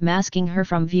 masking her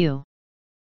from view.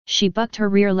 She bucked her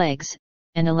rear legs,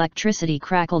 and electricity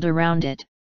crackled around it,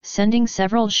 sending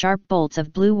several sharp bolts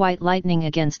of blue-white lightning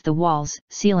against the walls,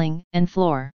 ceiling, and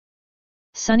floor.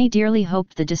 Sunny dearly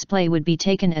hoped the display would be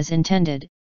taken as intended,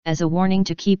 as a warning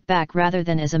to keep back rather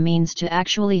than as a means to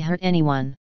actually hurt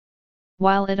anyone.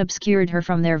 While it obscured her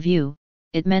from their view,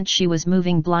 it meant she was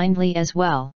moving blindly as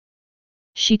well.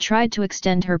 She tried to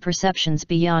extend her perceptions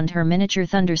beyond her miniature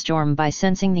thunderstorm by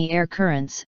sensing the air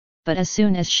currents, but as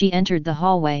soon as she entered the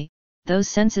hallway, those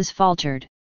senses faltered.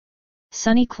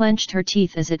 Sunny clenched her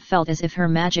teeth as it felt as if her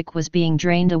magic was being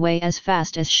drained away as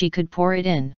fast as she could pour it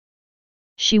in.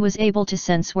 She was able to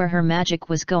sense where her magic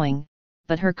was going,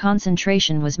 but her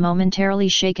concentration was momentarily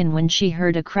shaken when she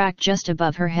heard a crack just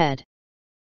above her head.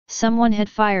 Someone had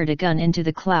fired a gun into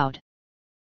the cloud.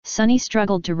 Sunny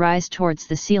struggled to rise towards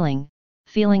the ceiling,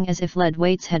 feeling as if lead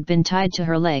weights had been tied to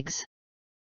her legs.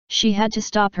 She had to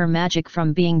stop her magic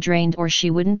from being drained or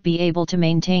she wouldn't be able to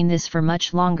maintain this for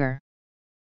much longer.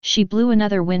 She blew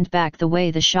another wind back the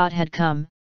way the shot had come,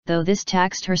 though this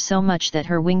taxed her so much that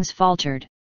her wings faltered.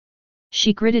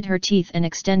 She gritted her teeth and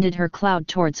extended her cloud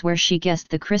towards where she guessed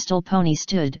the crystal pony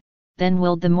stood, then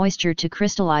willed the moisture to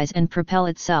crystallize and propel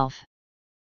itself.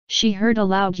 She heard a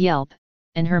loud yelp,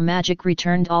 and her magic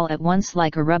returned all at once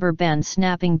like a rubber band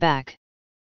snapping back.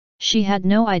 She had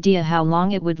no idea how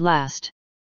long it would last.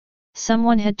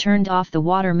 Someone had turned off the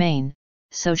water main,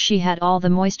 so she had all the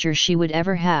moisture she would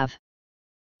ever have.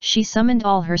 She summoned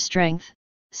all her strength,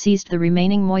 seized the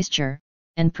remaining moisture,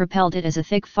 and propelled it as a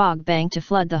thick fog bank to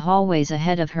flood the hallways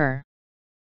ahead of her.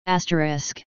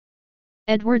 Asterisk.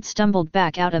 Edward stumbled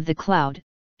back out of the cloud,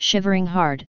 shivering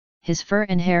hard, his fur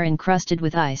and hair encrusted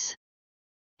with ice.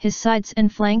 His sides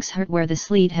and flanks hurt where the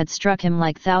sleet had struck him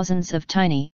like thousands of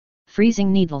tiny,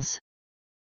 freezing needles.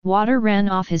 Water ran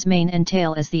off his mane and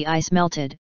tail as the ice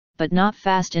melted, but not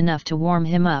fast enough to warm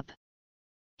him up.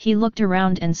 He looked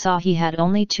around and saw he had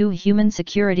only 2 human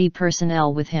security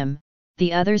personnel with him,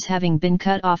 the others having been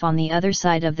cut off on the other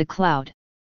side of the cloud.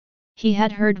 He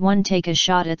had heard one take a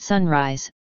shot at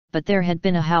sunrise, but there had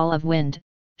been a howl of wind,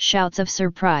 shouts of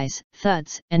surprise,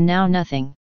 thuds, and now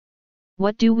nothing.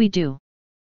 "What do we do?"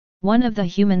 one of the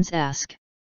humans asked.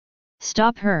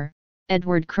 "Stop her,"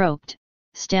 Edward croaked,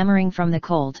 stammering from the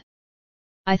cold.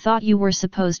 "I thought you were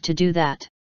supposed to do that."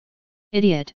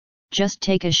 "Idiot, just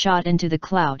take a shot into the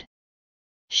cloud.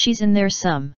 She's in there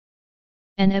some."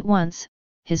 And at once,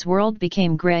 his world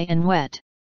became grey and wet.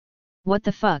 "What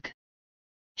the fuck?"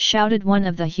 shouted one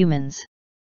of the humans.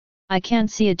 "I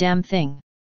can't see a damn thing,"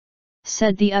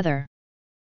 said the other.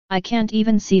 "I can't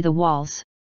even see the walls."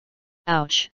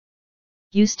 "Ouch.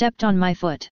 You stepped on my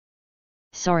foot."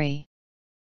 "Sorry.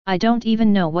 I don't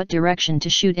even know what direction to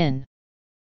shoot in."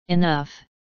 "Enough!"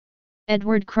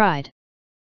 Edward cried.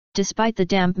 Despite the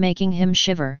damp making him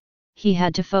shiver, he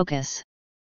had to focus.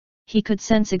 He could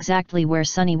sense exactly where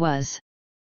Sunny was.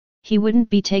 He wouldn't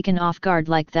be taken off guard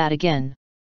like that again.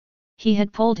 He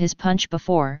had pulled his punch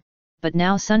before, but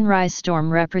now Sunrise Storm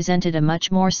represented a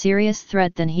much more serious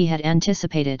threat than he had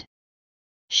anticipated.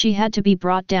 She had to be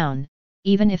brought down,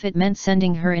 even if it meant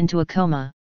sending her into a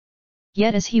coma.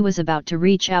 Yet as he was about to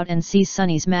reach out and see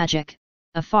Sunny's magic,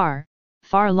 a far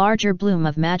larger bloom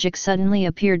of magic suddenly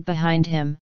appeared behind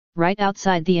him, right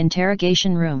outside the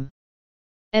interrogation room.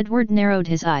 Edward narrowed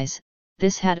his eyes.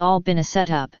 This had all been a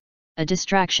setup, a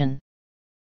distraction.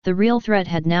 The real threat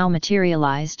had now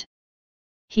materialized.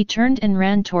 He turned and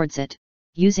ran towards it,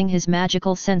 using his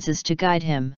magical senses to guide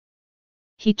him.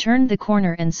 He turned the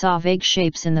corner and saw vague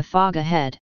shapes in the fog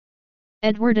ahead.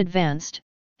 Edward advanced,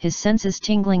 his senses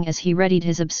tingling as he readied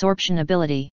his absorption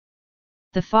ability.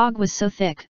 The fog was so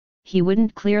thick, he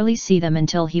wouldn't clearly see them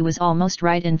until he was almost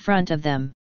right in front of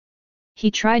them. He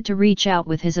tried to reach out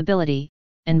with his ability,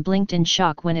 and blinked in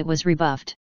shock when it was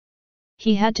rebuffed.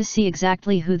 He had to see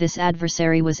exactly who this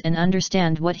adversary was and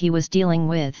understand what he was dealing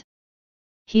with.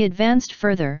 He advanced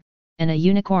further, and a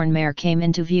unicorn mare came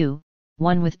into view,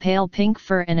 one with pale pink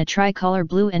fur and a tricolor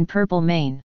blue and purple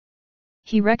mane.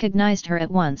 He recognized her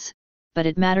at once, but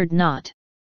it mattered not.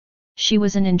 She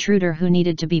was an intruder who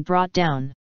needed to be brought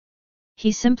down.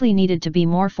 He simply needed to be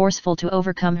more forceful to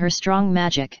overcome her strong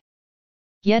magic.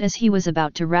 Yet as he was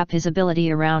about to wrap his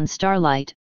ability around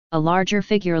Starlight, a larger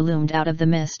figure loomed out of the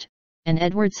mist, and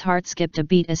Edward's heart skipped a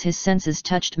beat as his senses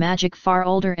touched magic far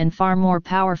older and far more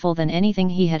powerful than anything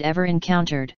he had ever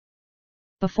encountered.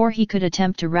 Before he could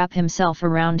attempt to wrap himself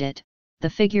around it, the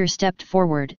figure stepped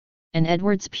forward, and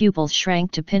Edward's pupils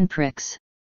shrank to pinpricks.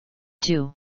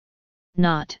 "Do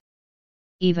not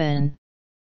even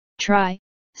try,"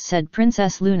 said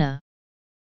Princess Luna.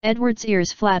 Edward's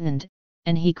ears flattened,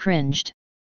 and he cringed.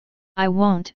 "I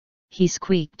won't," he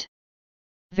squeaked.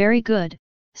 "Very good,"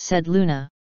 said Luna.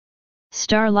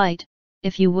 "Starlight,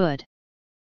 if you would."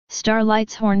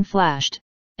 Starlight's horn flashed,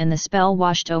 and the spell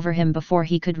washed over him before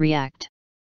he could react.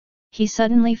 He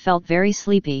suddenly felt very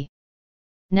sleepy.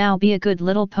 "Now be a good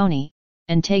little pony,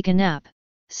 and take a nap,"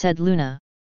 said Luna.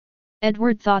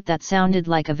 Edward thought that sounded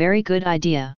like a very good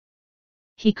idea.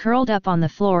 He curled up on the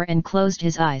floor and closed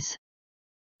his eyes.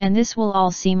 And this will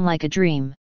all seem like a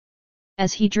dream.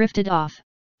 As he drifted off,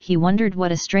 he wondered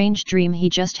what a strange dream he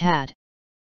just had.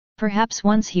 Perhaps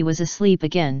once he was asleep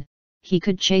again, he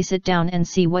could chase it down and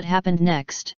see what happened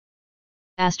next.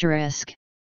 Asterisk.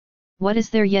 What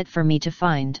is there yet for me to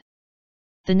find?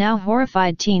 The now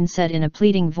horrified teen said in a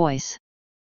pleading voice.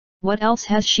 What else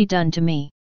has she done to me?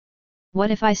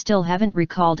 What if I still haven't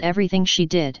recalled everything she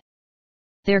did?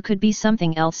 There could be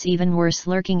something else even worse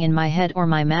lurking in my head or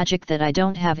my magic that I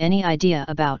don't have any idea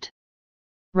about.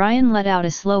 Ryan let out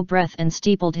a slow breath and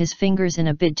steepled his fingers in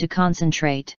a bid to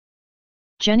concentrate.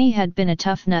 Jenny had been a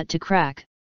tough nut to crack,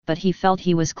 but he felt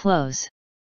he was close.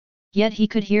 Yet he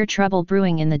could hear trouble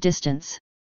brewing in the distance.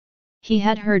 He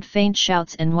had heard faint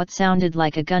shouts and what sounded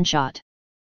like a gunshot.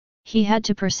 He had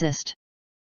to persist.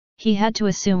 He had to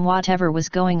assume whatever was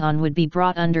going on would be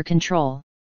brought under control.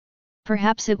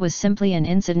 Perhaps it was simply an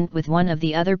incident with one of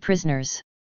the other prisoners.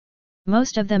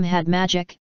 Most of them had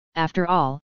magic, after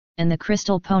all, and the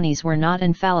crystal ponies were not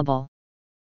infallible.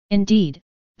 Indeed,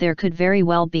 there could very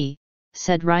well be,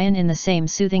 said Ryan in the same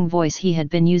soothing voice he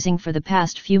had been using for the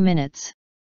past few minutes.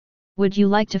 Would you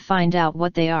like to find out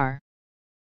what they are?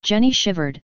 Jenny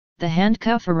shivered, the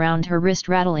handcuff around her wrist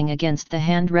rattling against the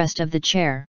handrest of the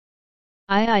chair.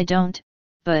 I don't,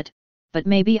 but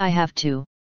maybe I have to.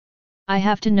 I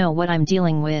have to know what I'm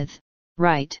dealing with,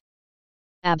 right?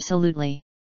 Absolutely.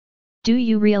 Do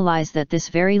you realize that this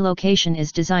very location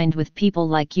is designed with people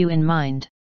like you in mind?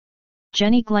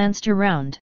 Jenny glanced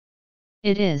around.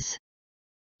 It is.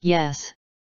 Yes.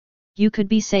 You could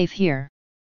be safe here.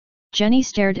 Jenny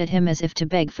stared at him as if to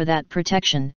beg for that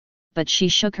protection, but she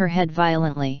shook her head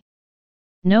violently.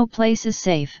 No place is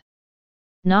safe.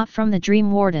 Not from the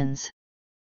Dream Wardens.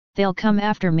 They'll come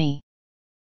after me.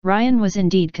 Ryan was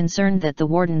indeed concerned that the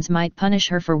wardens might punish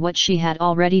her for what she had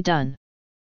already done.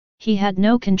 He had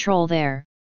no control there,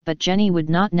 but Jenny would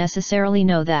not necessarily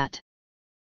know that.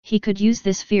 He could use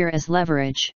this fear as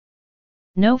leverage.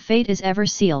 No fate is ever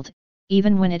sealed,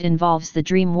 even when it involves the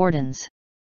Dream Wardens.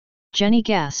 Jenny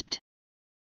gasped.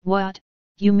 What,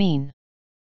 you mean?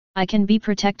 I can be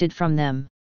protected from them.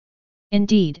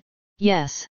 Indeed,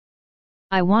 yes.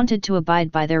 I wanted to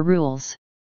abide by their rules.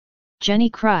 Jenny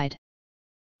cried.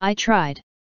 I tried.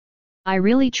 I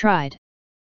really tried.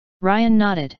 Ryan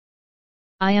nodded.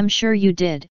 I am sure you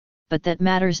did, but that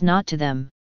matters not to them.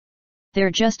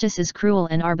 Their justice is cruel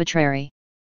and arbitrary.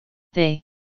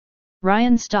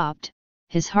 Ryan stopped,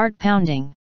 his heart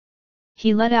pounding.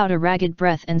 He let out a ragged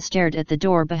breath and stared at the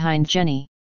door behind Jenny.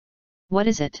 What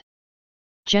is it?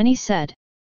 Jenny said.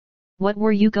 What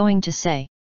were you going to say?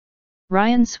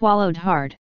 Ryan swallowed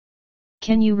hard.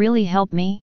 Can you really help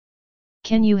me?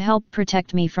 Can you help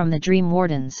protect me from the Dream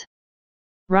Wardens?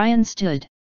 Ryan stood.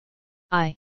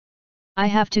 I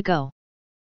have to go.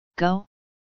 Go?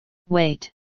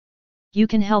 Wait. You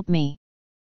can help me.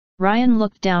 Ryan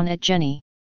looked down at Jenny.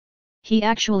 He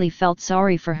actually felt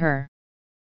sorry for her.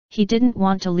 He didn't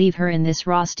want to leave her in this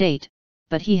raw state,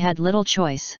 but he had little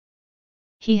choice.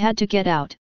 He had to get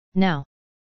out, now.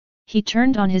 He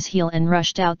turned on his heel and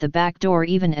rushed out the back door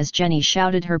even as Jenny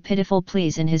shouted her pitiful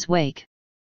pleas in his wake.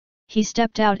 He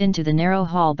stepped out into the narrow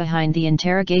hall behind the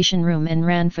interrogation room and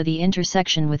ran for the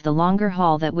intersection with the longer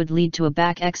hall that would lead to a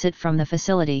back exit from the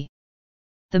facility.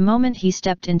 The moment he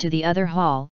stepped into the other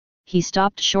hall, he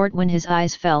stopped short when his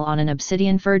eyes fell on an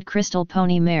obsidian-furred crystal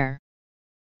pony mare.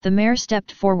 The mare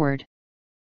stepped forward.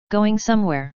 Going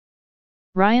somewhere.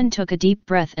 Ryan took a deep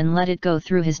breath and let it go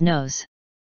through his nose.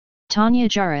 Tanya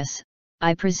Jarrus,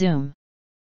 I presume.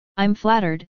 I'm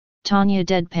flattered, Tanya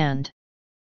deadpanned.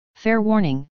 Fair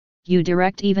warning, you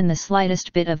direct even the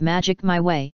slightest bit of magic my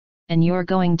way, and you're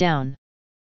going down.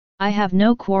 I have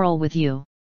no quarrel with you.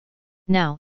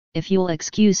 Now, if you'll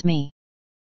excuse me.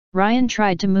 Ryan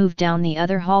tried to move down the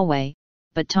other hallway,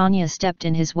 but Tanya stepped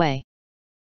in his way.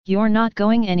 You're not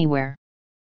going anywhere.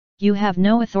 You have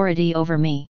no authority over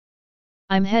me.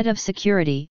 I'm head of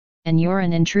security, and you're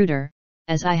an intruder,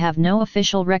 as I have no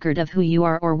official record of who you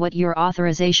are or what your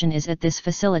authorization is at this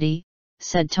facility,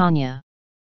 said Tanya.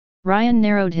 Ryan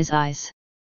narrowed his eyes.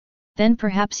 Then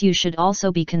perhaps you should also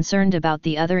be concerned about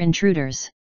the other intruders.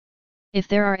 If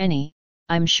there are any,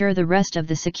 I'm sure the rest of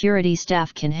the security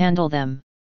staff can handle them.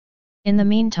 In the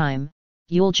meantime,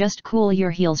 you'll just cool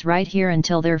your heels right here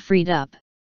until they're freed up.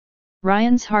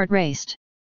 Ryan's heart raced.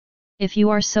 If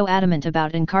you are so adamant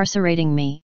about incarcerating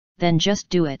me, then just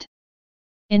do it.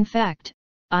 In fact,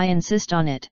 I insist on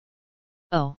it.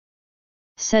 Oh,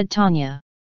 said Tanya.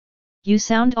 You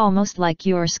sound almost like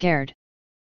you're scared.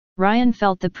 Ryan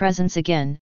felt the presence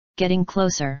again, getting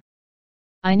closer.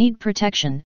 I need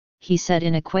protection, he said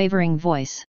in a quavering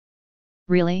voice.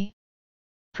 Really?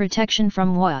 Protection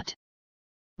from what?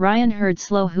 Ryan heard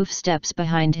slow hoof steps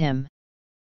behind him.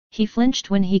 He flinched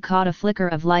when he caught a flicker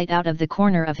of light out of the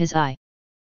corner of his eye.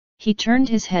 He turned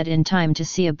his head in time to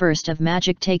see a burst of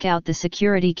magic take out the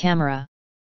security camera.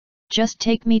 Just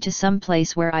take me to some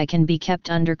place where I can be kept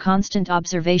under constant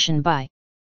observation by.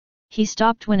 He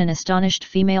stopped when an astonished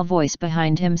female voice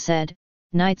behind him said,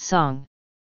 "Night Song."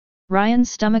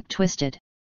 Ryan's stomach twisted.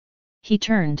 He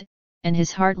turned, and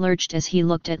his heart lurched as he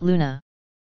looked at Luna.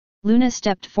 Luna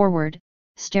stepped forward,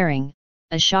 staring,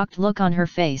 a shocked look on her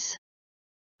face.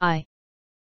 I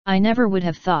never would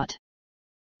have thought.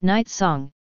 Night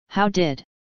Song, how did?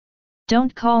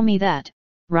 Don't call me that,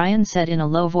 Ryan said in a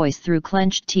low voice through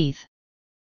clenched teeth.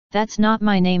 That's not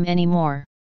my name anymore.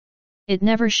 It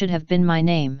never should have been my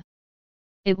name.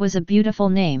 It was a beautiful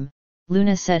name,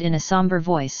 Luna said in a somber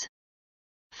voice.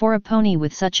 For a pony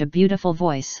with such a beautiful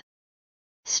voice.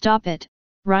 Stop it,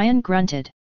 Ryan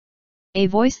grunted. A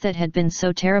voice that had been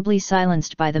so terribly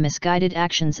silenced by the misguided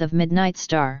actions of Midnight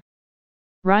Star.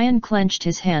 Ryan clenched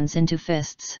his hands into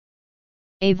fists.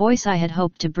 A voice I had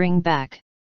hoped to bring back.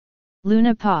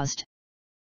 Luna paused.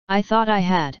 I thought I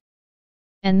had.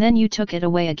 And then you took it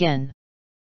away again.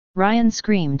 Ryan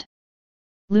screamed.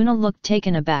 Luna looked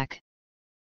taken aback.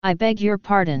 I beg your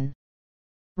pardon.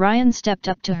 Ryan stepped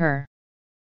up to her.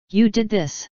 You did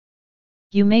this.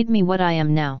 You made me what I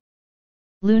am now.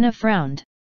 Luna frowned.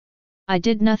 I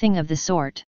did nothing of the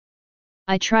sort.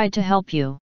 I tried to help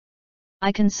you.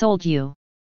 I consoled you.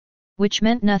 Which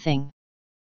meant nothing.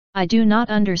 I do not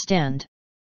understand.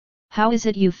 How is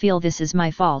it you feel this is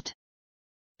my fault?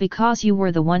 Because you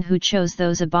were the one who chose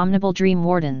those abominable dream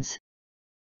wardens.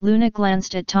 Luna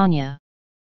glanced at Tanya.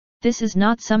 This is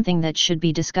not something that should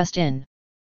be discussed in.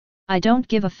 I don't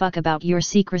give a fuck about your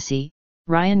secrecy,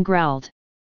 Ryan growled.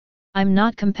 I'm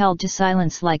not compelled to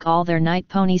silence like all their night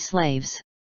pony slaves.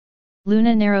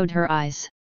 Luna narrowed her eyes.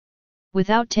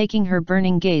 Without taking her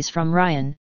burning gaze from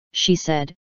Ryan, she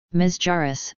said, Ms.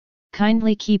 Jarrus,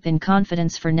 kindly keep in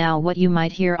confidence for now what you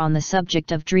might hear on the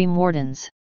subject of dream wardens.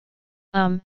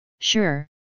 Sure,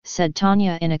 said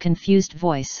Tanya in a confused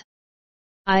voice.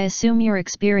 I assume your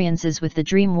experiences with the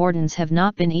dream wardens have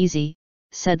not been easy,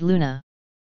 said Luna.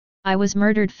 I was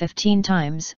murdered 15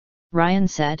 times, Ryan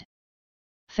said.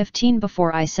 15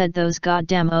 before I said those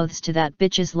goddamn oaths to that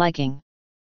bitch's liking.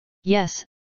 Yes,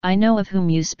 I know of whom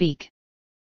you speak.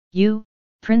 You,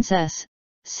 princess,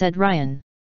 said Ryan.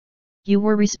 You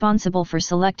were responsible for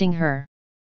selecting her.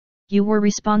 You were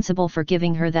responsible for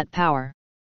giving her that power.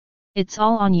 It's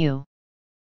all on you.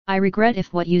 I regret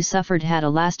if what you suffered had a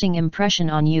lasting impression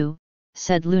on you,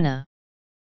 said Luna.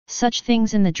 Such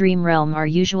things in the dream realm are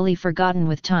usually forgotten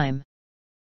with time.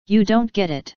 You don't get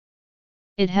it.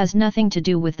 It has nothing to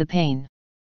do with the pain.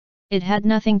 It had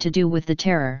nothing to do with the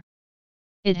terror.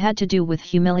 It had to do with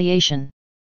humiliation.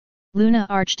 Luna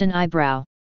arched an eyebrow.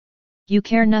 You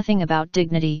care nothing about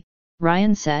dignity,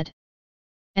 Ryan said.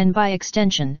 And by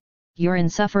extension, your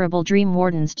insufferable dream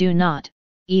wardens do not,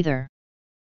 either.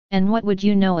 And what would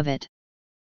you know of it?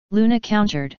 Luna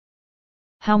countered.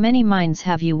 How many minds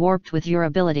have you warped with your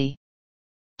ability?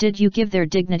 Did you give their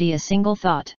dignity a single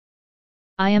thought?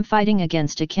 I am fighting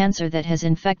against a cancer that has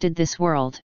infected this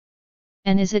world.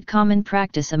 And is it common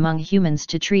practice among humans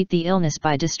to treat the illness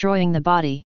by destroying the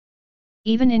body?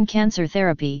 Even in cancer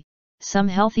therapy, some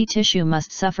healthy tissue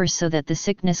must suffer so that the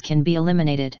sickness can be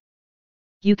eliminated.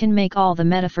 You can make all the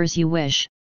metaphors you wish,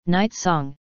 Night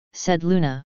Song, said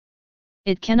Luna.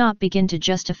 It cannot begin to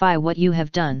justify what you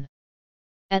have done.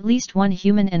 At least one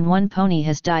human and one pony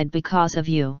has died because of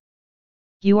you.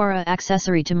 You are an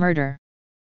accessory to murder.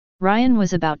 Ryan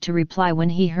was about to reply when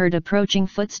he heard approaching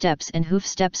footsteps and hoof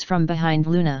steps from behind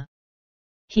Luna.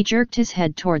 He jerked his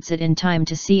head towards it in time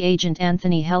to see Agent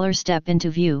Anthony Heller step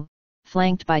into view,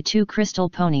 flanked by 2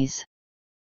 crystal ponies.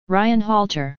 Ryan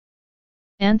Halter.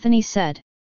 Anthony said.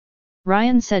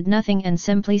 Ryan said nothing and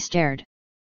simply stared.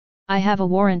 I have a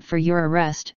warrant for your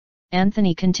arrest,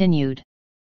 Anthony continued.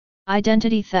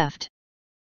 Identity theft.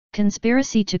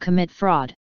 Conspiracy to commit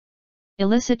fraud.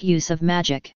 Illicit use of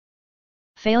magic.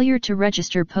 Failure to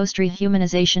register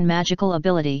post-rehumanization magical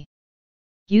ability.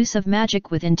 Use of magic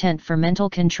with intent for mental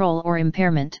control or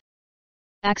impairment.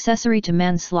 Accessory to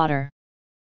manslaughter.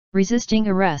 Resisting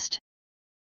arrest.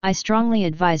 I strongly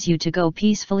advise you to go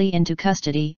peacefully into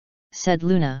custody, said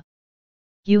Luna.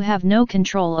 You have no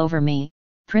control over me,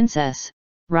 princess,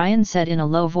 Ryan said in a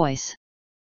low voice.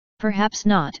 Perhaps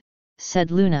not,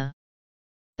 said Luna.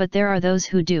 But there are those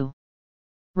who do.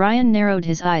 Ryan narrowed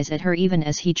his eyes at her even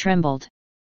as he trembled.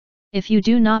 If you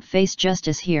do not face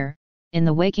justice here, in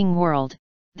the waking world,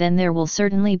 then there will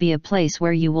certainly be a place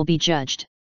where you will be judged.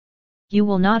 You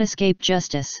will not escape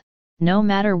justice, no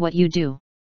matter what you do.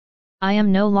 I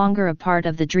am no longer a part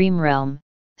of the dream realm,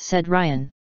 said Ryan.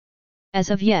 As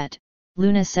of yet,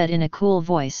 Luna said in a cool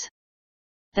voice.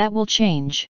 That will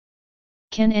change.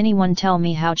 Can anyone tell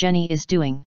me how Jenny is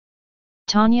doing?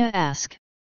 Tanya asked.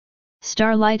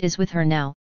 Starlight is with her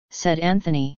now, said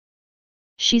Anthony.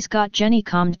 She's got Jenny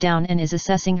calmed down and is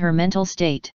assessing her mental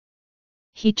state.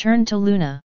 He turned to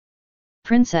Luna.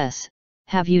 Princess,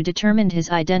 have you determined his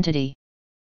identity?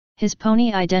 His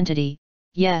pony identity,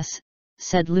 yes,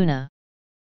 said Luna.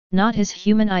 Not his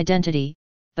human identity,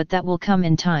 but that will come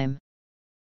in time.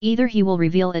 Either he will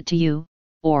reveal it to you,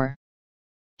 or...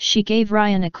 She gave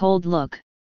Ryan a cold look.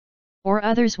 Or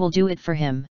others will do it for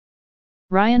him.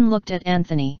 Ryan looked at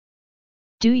Anthony.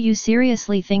 Do you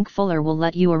seriously think Fuller will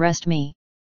let you arrest me?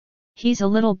 He's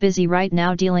a little busy right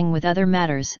now dealing with other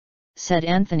matters, said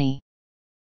Anthony.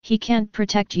 He can't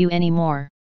protect you anymore.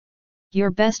 Your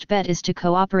best bet is to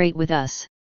cooperate with us.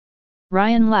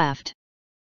 Ryan laughed.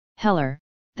 Heller,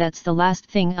 that's the last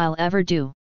thing I'll ever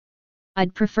do.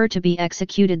 I'd prefer to be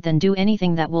executed than do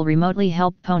anything that will remotely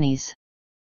help ponies.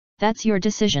 That's your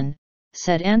decision,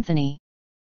 said Anthony.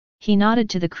 He nodded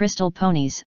to the crystal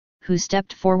ponies, who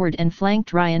stepped forward and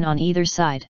flanked Ryan on either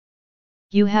side.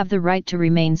 You have the right to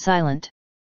remain silent.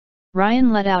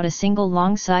 Ryan let out a single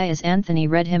long sigh as Anthony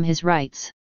read him his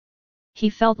rights. He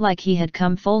felt like he had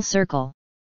come full circle.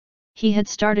 He had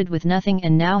started with nothing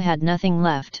and now had nothing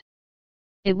left.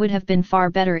 It would have been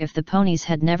far better if the ponies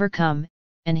had never come,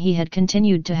 and he had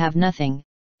continued to have nothing,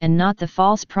 and not the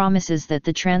false promises that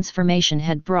the transformation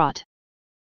had brought.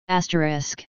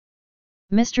 Asterisk.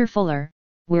 Mr. Fuller,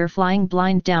 we're flying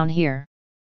blind down here.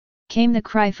 Came the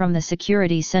cry from the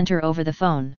security center over the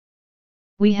phone.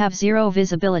 We have zero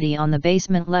visibility on the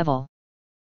basement level.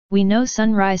 We know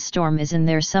Sunrise Storm is in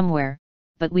there somewhere,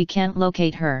 but we can't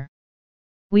locate her.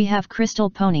 We have crystal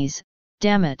ponies,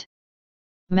 damn it.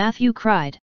 Matthew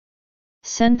cried.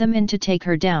 Send them in to take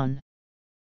her down.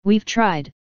 We've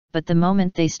tried, but the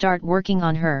moment they start working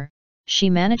on her, she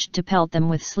managed to pelt them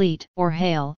with sleet, or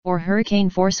hail, or hurricane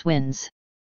force winds.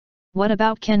 What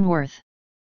about Kenworth?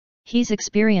 He's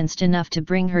experienced enough to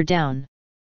bring her down.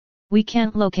 We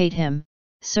can't locate him,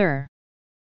 sir.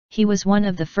 He was one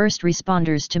of the first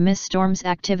responders to Miss Storm's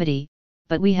activity,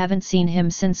 but we haven't seen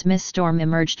him since Miss Storm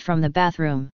emerged from the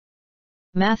bathroom.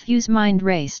 Matthew's mind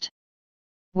raced.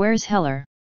 Where's Heller?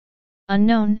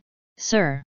 Unknown,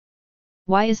 sir.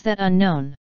 Why is that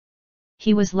unknown?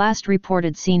 He was last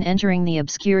reported seen entering the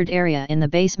obscured area in the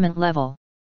basement level.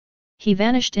 He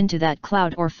vanished into that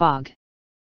cloud or fog.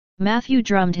 Matthew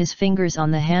drummed his fingers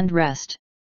on the handrest.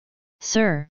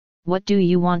 Sir, what do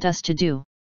you want us to do?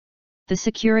 The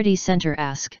security center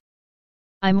asked.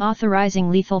 I'm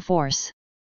authorizing lethal force.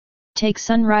 Take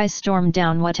Sunrise Storm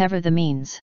down whatever the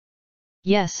means.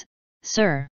 Yes,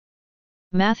 sir.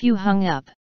 Matthew hung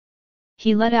up.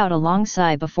 He let out a long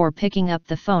sigh before picking up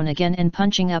the phone again and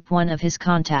punching up one of his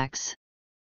contacts.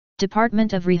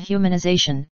 Department of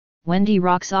Rehumanization, Wendy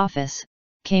Rock's office,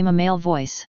 came a male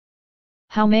voice.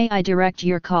 How may I direct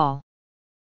your call?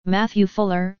 Matthew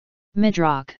Fuller,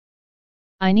 Midrock.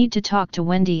 I need to talk to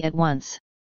Wendy at once.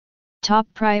 Top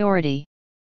priority.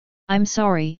 I'm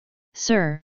sorry,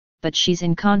 sir, but she's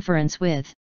in conference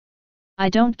with. I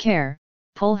don't care,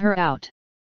 pull her out.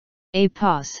 A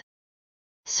pause.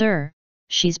 Sir,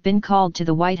 she's been called to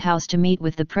the White House to meet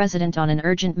with the President on an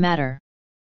urgent matter.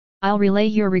 I'll relay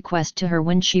your request to her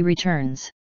when she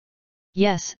returns.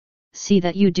 Yes, see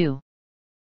that you do.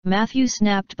 Matthew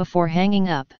snapped before hanging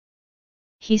up.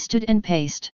 He stood and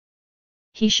paced.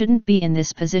 He shouldn't be in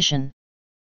this position.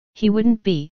 He wouldn't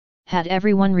be, had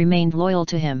everyone remained loyal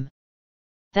to him.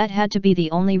 That had to be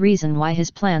the only reason why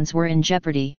his plans were in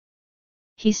jeopardy.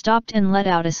 He stopped and let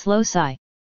out a slow sigh.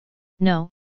 No,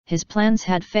 his plans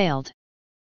had failed.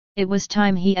 It was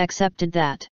time he accepted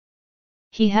that.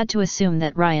 He had to assume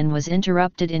that Ryan was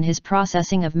interrupted in his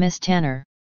processing of Miss Tanner.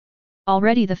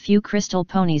 Already the few crystal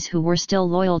ponies who were still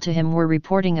loyal to him were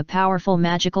reporting a powerful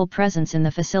magical presence in the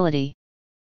facility.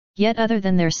 Yet other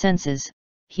than their senses,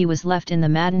 he was left in the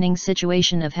maddening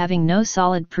situation of having no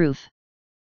solid proof.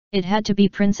 It had to be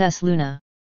Princess Luna.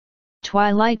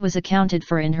 Twilight was accounted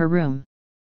for in her room.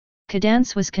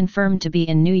 Cadance was confirmed to be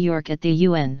in New York at the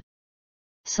UN.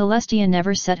 Celestia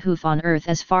never set hoof on Earth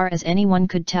as far as anyone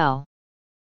could tell.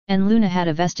 And Luna had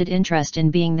a vested interest in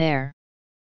being there.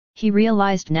 He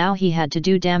realized now he had to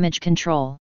do damage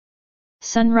control.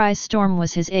 Sunrise Storm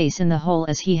was his ace in the hole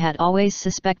as he had always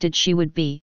suspected she would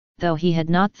be, though he had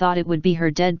not thought it would be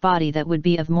her dead body that would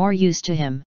be of more use to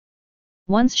him.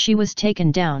 Once she was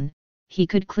taken down, he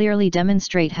could clearly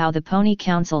demonstrate how the Pony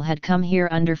Council had come here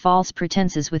under false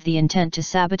pretenses with the intent to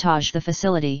sabotage the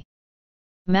facility.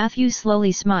 Matthew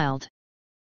slowly smiled.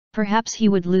 Perhaps he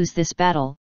would lose this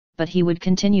battle, but he would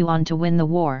continue on to win the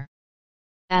war.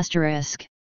 Asterisk.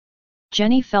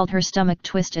 Jenny felt her stomach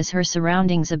twist as her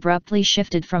surroundings abruptly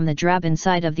shifted from the drab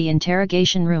inside of the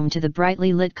interrogation room to the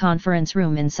brightly lit conference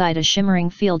room inside a shimmering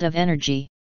field of energy.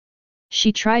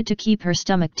 She tried to keep her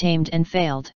stomach tamed and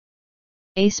failed.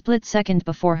 A split second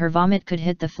before her vomit could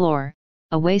hit the floor,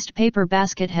 a waste paper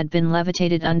basket had been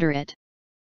levitated under it.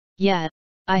 "Yeah,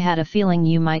 I had a feeling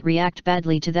you might react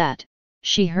badly to that,"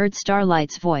 she heard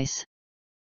Starlight's voice.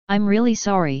 "I'm really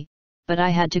sorry, but I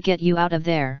had to get you out of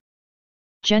there."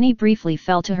 Jenny briefly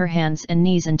fell to her hands and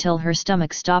knees until her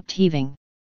stomach stopped heaving.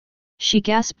 She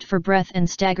gasped for breath and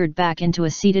staggered back into a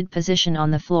seated position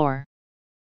on the floor.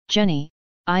 "Jenny,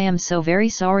 I am so very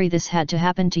sorry this had to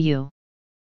happen to you,"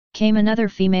 came another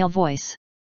female voice.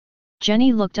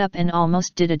 Jenny looked up and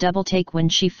almost did a double take when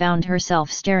she found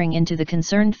herself staring into the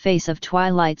concerned face of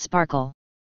Twilight Sparkle.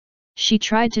 She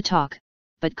tried to talk,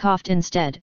 but coughed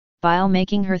instead, bile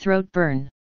making her throat burn.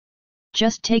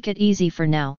 "Just take it easy for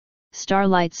now,"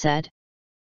 Starlight said.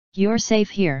 "You're safe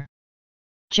here."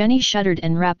 Jenny shuddered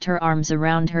and wrapped her arms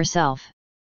around herself.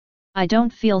 "I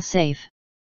don't feel safe.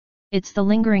 It's the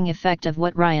lingering effect of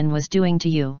what Ryan was doing to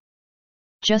you."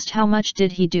 "Just how much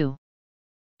did he do?"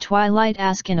 Twilight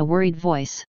asked in a worried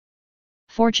voice.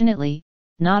 "Fortunately,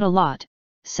 not a lot,"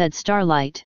 said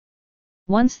Starlight.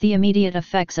 "Once the immediate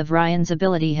effects of Ryan's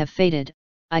ability have faded,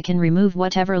 I can remove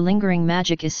whatever lingering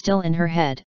magic is still in her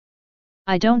head.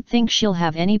 I don't think she'll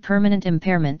have any permanent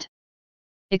impairment.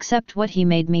 Except what he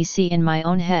made me see in my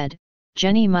own head,"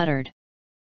 Jenny muttered.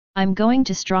 "I'm going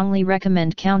to strongly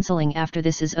recommend counseling after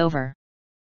this is over."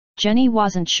 Jenny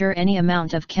wasn't sure any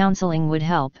amount of counseling would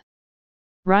help.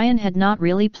 Ryan had not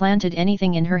really planted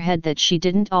anything in her head that she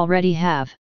didn't already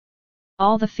have.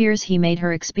 All the fears he made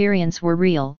her experience were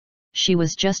real, she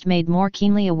was just made more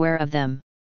keenly aware of them.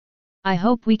 "I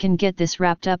hope we can get this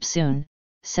wrapped up soon,"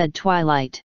 said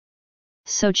Twilight.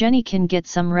 "So Jenny can get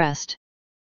some rest."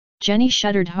 Jenny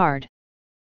shuddered hard.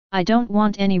 "I don't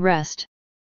want any rest.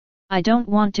 I don't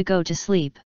want to go to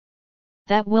sleep.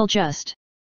 That will just..."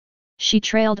 She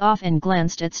trailed off and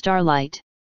glanced at Starlight.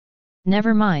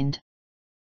 "Never mind."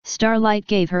 Starlight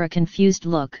gave her a confused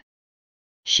look.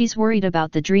 "She's worried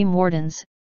about the Dream Wardens,"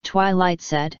 Twilight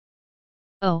said.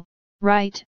 "Oh,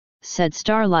 right," said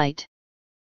Starlight.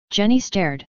 Jenny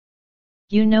stared.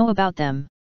 "You know about them?"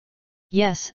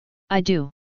 "Yes, I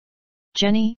do."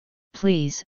 "Jenny,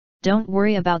 please, don't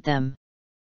worry about them,"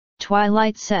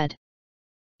 Twilight said.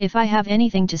 "If I have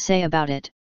anything to say about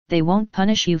it, they won't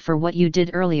punish you for what you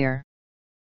did earlier."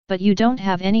 "But you don't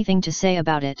have anything to say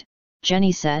about it,"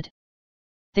 Jenny said.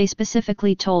 "They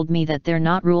specifically told me that they're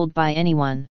not ruled by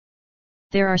anyone.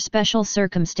 There are special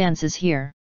circumstances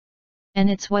here. And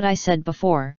it's what I said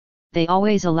before, they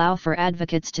always allow for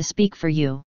advocates to speak for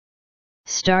you."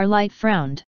 Starlight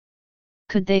frowned.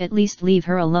 "Could they at least leave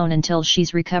her alone until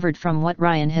she's recovered from what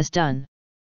Ryan has done?"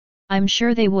 "I'm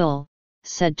sure they will,"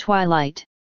 said Twilight.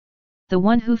 "The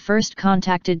one who first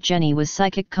contacted Jenny was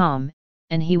Psychic Com,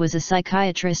 and he was a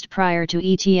psychiatrist prior to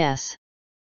ETS.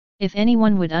 If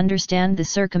anyone would understand the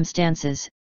circumstances,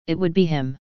 it would be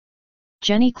him."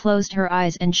 Jenny closed her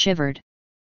eyes and shivered.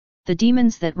 The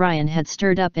demons that Ryan had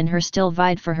stirred up in her still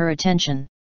vied for her attention.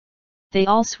 They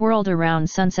all swirled around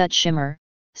Sunset Shimmer,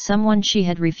 someone she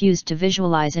had refused to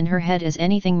visualize in her head as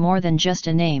anything more than just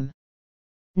a name.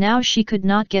 Now she could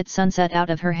not get Sunset out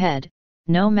of her head,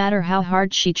 no matter how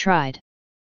hard she tried.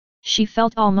 She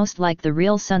felt almost like the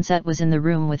real Sunset was in the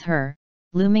room with her,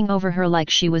 looming over her like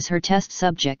she was her test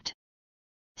subject.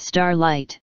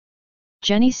 "Starlight,"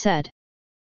 Jenny said.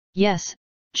 "Yes,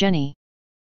 Jenny.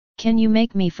 Can you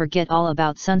make me forget all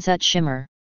about Sunset Shimmer?"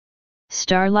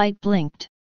 Starlight blinked.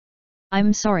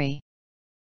 "I'm sorry.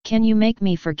 Can you make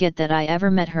me forget that I ever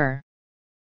met her?"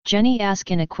 Jenny asked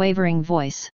in a quavering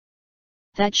voice.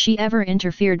 "That she ever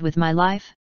interfered with my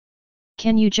life?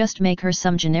 Can you just make her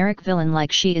some generic villain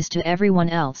like she is to everyone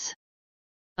else?"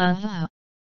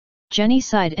 Jenny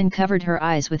sighed and covered her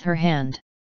eyes with her hand.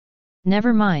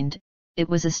 "Never mind, it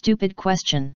was a stupid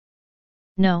question."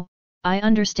 "No, I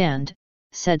understand,"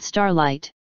 said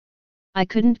Starlight. "I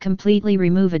couldn't completely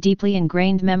remove a deeply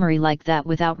ingrained memory like that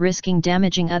without risking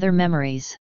damaging other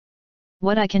memories.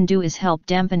 What I can do is help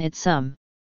dampen it some."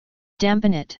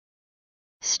 "Dampen it?"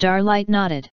 Starlight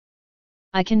nodded.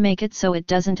 "I can make it so it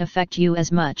doesn't affect you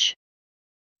as much.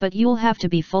 But you'll have to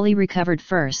be fully recovered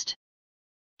first."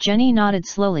 Jenny nodded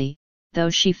slowly, though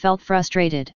she felt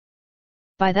frustrated.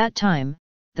 By that time,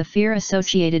 the fear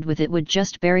associated with it would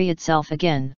just bury itself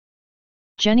again.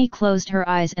 Jenny closed her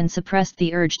eyes and suppressed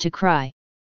the urge to cry.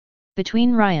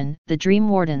 Between Ryan, the Dream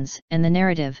Wardens, and the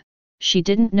narrative, she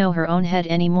didn't know her own head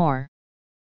anymore.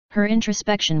 Her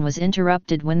introspection was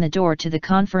interrupted when the door to the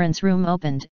conference room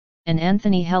opened, and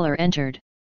Anthony Heller entered.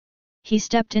 He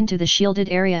stepped into the shielded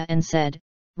area and said,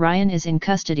 "Ryan is in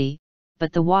custody,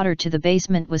 but the water to the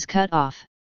basement was cut off.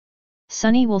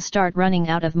 Sunny will start running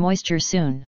out of moisture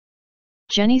soon."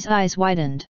 Jenny's eyes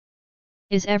widened.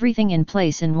 "Is everything in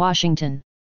place in Washington?"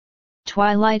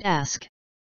 Twilight asked.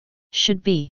 "Should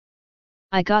be.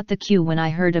 I got the cue when I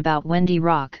heard about Wendy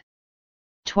Rock."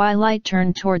 Twilight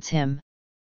turned towards him.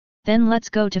 "Then let's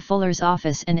go to Fuller's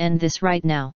office and end this right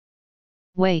now."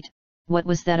 "Wait, what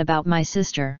was that about my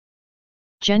sister?"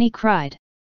 Jenny cried.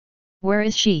 "Where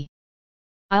is she?"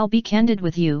 "I'll be candid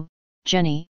with you,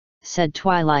 Jenny," said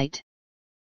Twilight.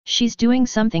 "She's doing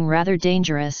something rather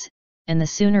dangerous, and the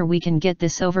sooner we can get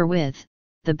this over with,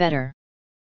 the better.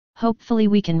 Hopefully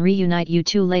we can reunite you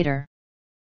two later."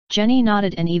 Jenny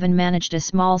nodded and even managed a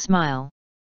small smile.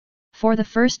 For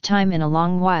the first time in a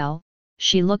long while,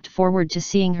 she looked forward to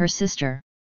seeing her sister.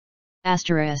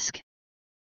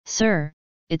 "Sir,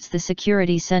 it's the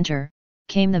security center,"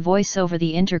 came the voice over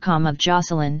the intercom of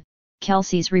Jocelyn,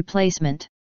 Kelsey's replacement.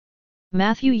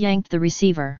 Matthew yanked the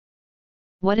receiver.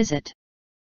 "What is it?"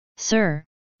 "Sir,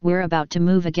 we're about to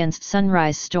move against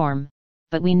Sunrise Storm,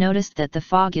 but we noticed that the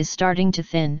fog is starting to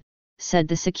thin," said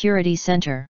the security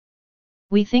center.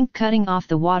 "We think cutting off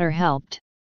the water helped.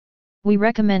 We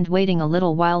recommend waiting a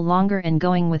little while longer and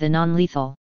going with a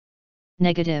non-lethal."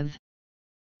 "Negative.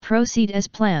 Proceed as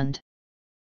planned."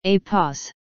 A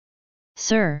pause.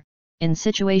 "Sir, in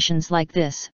situations like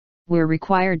this, we're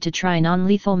required to try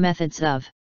non-lethal methods of."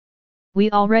 "We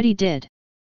already did.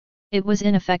 It was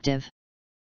ineffective."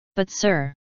 "But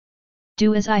sir."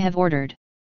 "Do as I have ordered."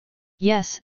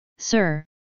 "Yes, sir,"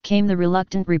 came the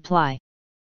reluctant reply.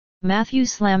 Matthew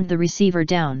slammed the receiver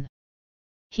down.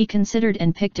 He considered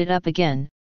and picked it up again,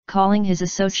 calling his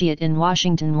associate in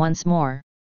Washington once more.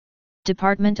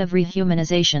 "Department of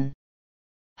Rehumanization.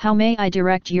 How may I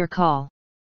direct your call?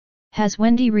 Has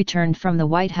Wendy returned from the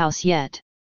White House yet?"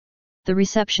 The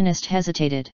receptionist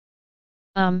hesitated.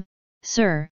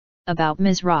 Sir, about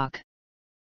Ms. Rock.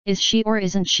 Is she or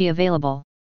isn't she available?"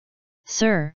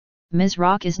 "Sir, Ms.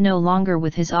 Rock is no longer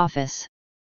with his office."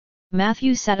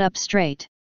 Matthew sat up straight.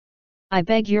 "I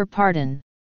beg your pardon."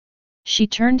 She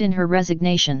turned in her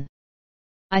resignation.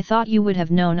 "I thought you would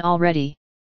have known already."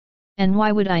 "And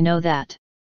why would I know that?"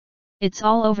 "It's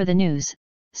all over the news,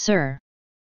 sir."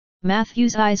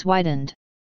 Matthew's eyes widened.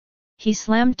 He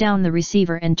slammed down the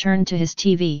receiver and turned to his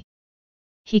TV.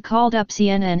 He called up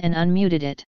CNN and unmuted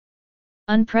it.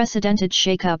 "Unprecedented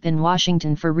shakeup in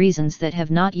Washington for reasons that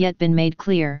have not yet been made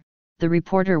clear," the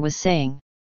reporter was saying.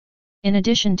 "In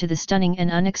addition to the stunning and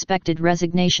unexpected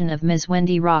resignation of Ms.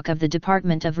 Wendy Rock of the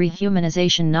Department of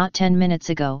Rehumanization not 10 minutes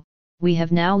ago, we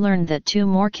have now learned that 2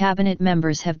 more cabinet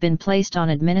members have been placed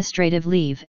on administrative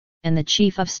leave, and the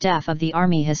Chief of Staff of the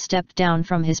Army has stepped down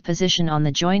from his position on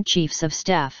the Joint Chiefs of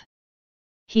Staff.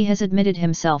 He has admitted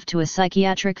himself to a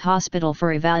psychiatric hospital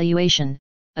for evaluation,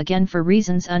 again for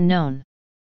reasons unknown."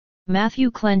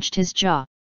 Matthew clenched his jaw.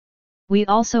 "We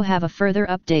also have a further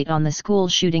update on the school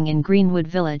shooting in Greenwood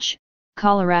Village,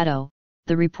 Colorado,"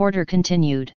 the reporter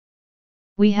continued.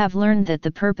 "We have learned that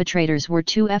the perpetrators were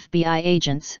 2 FBI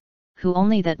agents, who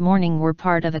only that morning were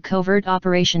part of a covert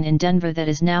operation in Denver that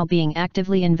is now being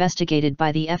actively investigated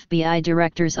by the FBI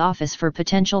Director's Office for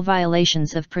potential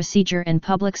violations of procedure and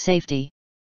public safety.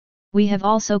 We have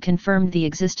also confirmed the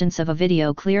existence of a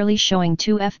video clearly showing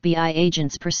 2 FBI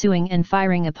agents pursuing and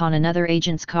firing upon another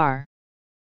agent's car.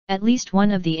 At least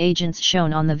one of the agents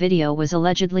shown on the video was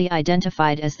allegedly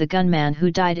identified as the gunman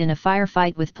who died in a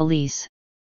firefight with police."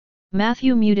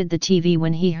 Matthew muted the TV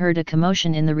when he heard a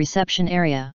commotion in the reception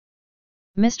area.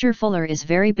 "Mr. Fuller is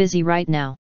very busy right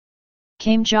now,"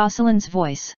 came Jocelyn's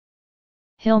voice.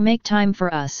 "He'll make time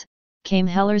for us," came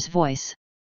Heller's voice.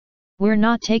 "We're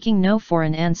not taking no for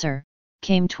an answer,"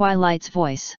 came Twilight's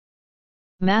voice.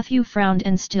 Matthew frowned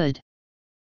and stood.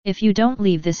 "If you don't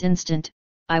leave this instant,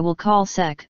 I will call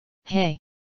Sec. Hey."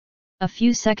 A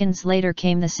few seconds later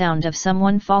came the sound of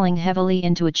someone falling heavily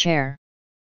into a chair.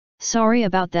 "Sorry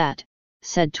about that,"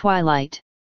 said Twilight.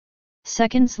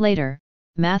 Seconds later,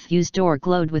 Matthew's door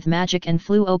glowed with magic and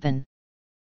flew open.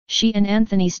 She and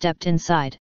Anthony stepped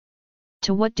inside.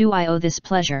 "To what do I owe this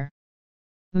pleasure?"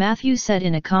 Matthew said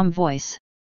in a calm voice.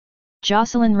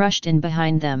 Jocelyn rushed in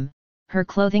behind them, her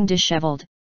clothing disheveled,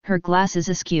 her glasses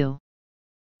askew.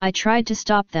 "I tried to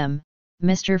stop them,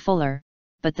 Mr. Fuller,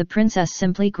 but the princess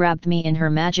simply grabbed me in her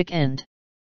magic end."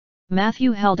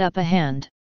 Matthew held up a hand.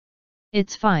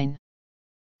 "It's fine.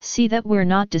 See that we're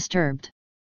not disturbed."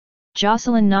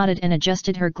 Jocelyn nodded and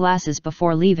adjusted her glasses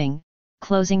before leaving,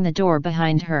 closing the door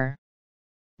behind her.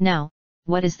 "Now,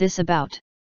 what is this about?"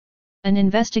 An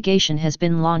investigation has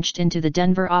been launched into the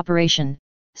Denver operation,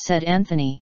 said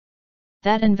Anthony.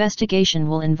 That investigation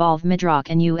will involve Midrock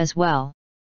and you as well.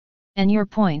 And your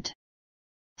point?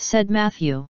 Said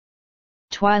Matthew.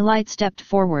 Twilight stepped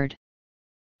forward.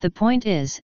 The point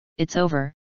is, it's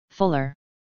over, Fuller.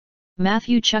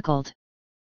 Matthew chuckled.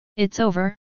 It's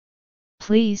over?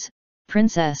 Please,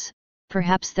 Princess,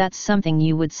 perhaps that's something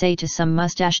you would say to some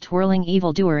mustache-twirling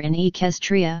evildoer in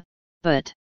Equestria,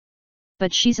 but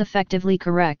she's effectively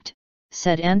correct,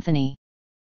 said Anthony.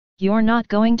 You're not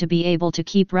going to be able to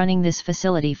keep running this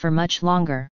facility for much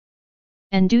longer.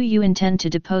 And do you intend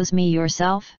to depose me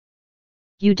yourself?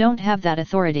 You don't have that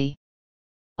authority.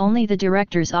 Only the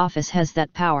director's office has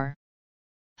that power.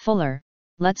 Fuller,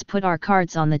 let's put our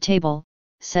cards on the table,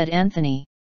 said Anthony.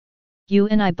 You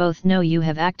and I both know you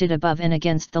have acted above and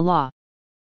against the law.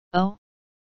 Oh?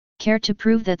 Care to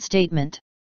prove that statement?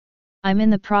 I'm in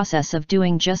the process of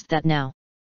doing just that now.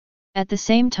 At the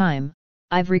same time,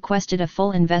 I've requested a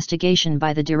full investigation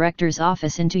by the director's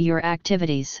office into your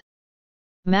activities.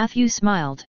 Matthew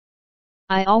smiled.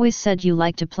 I always said you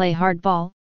like to play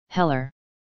hardball, Heller.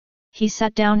 He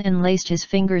sat down and laced his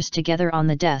fingers together on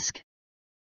the desk.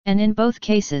 And in both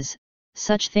cases,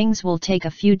 such things will take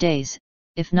a few days,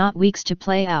 if not weeks to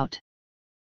play out.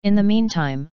 In the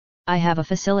meantime, I have a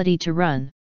facility to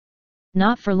run.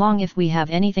 Not for long if we have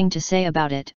anything to say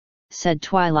about it, said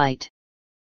Twilight.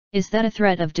 Is that a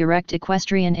threat of direct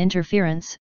equestrian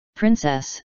interference,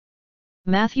 Princess?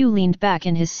 Matthew leaned back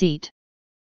in his seat.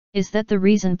 Is that the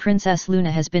reason Princess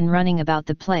Luna has been running about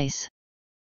the place?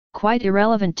 Quite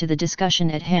irrelevant to the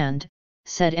discussion at hand,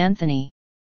 said Anthony.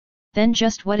 Then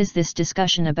just what is this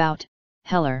discussion about,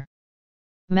 Heller?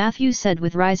 Matthew said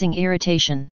with rising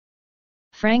irritation.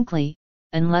 Frankly,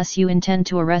 unless you intend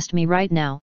to arrest me right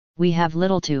now, we have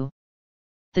little to.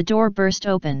 The door burst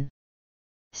open.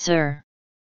 Sir.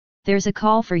 There's a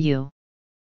call for you.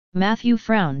 Matthew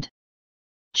frowned.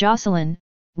 Jocelyn,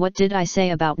 what did I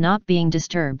say about not being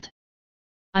disturbed?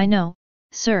 I know,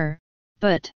 sir,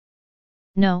 but.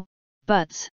 No,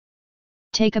 buts.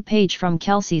 Take a page from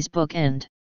Kelsey's book and.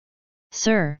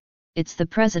 Sir, it's the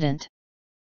president.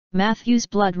 Matthew's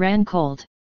blood ran cold.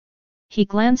 He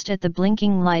glanced at the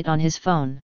blinking light on his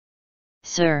phone.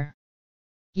 Sir.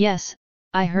 Yes,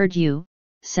 I heard you,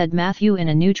 said Matthew in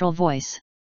a neutral voice.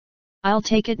 I'll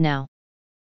take it now.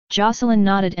 Jocelyn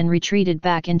nodded and retreated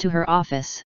back into her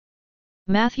office.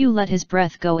 Matthew let his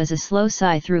breath go as a slow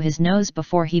sigh through his nose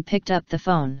before he picked up the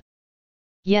phone.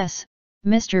 Yes,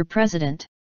 Mr. President.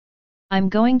 I'm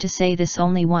going to say this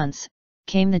only once,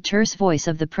 came the terse voice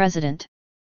of the president.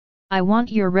 I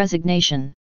want your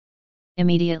resignation.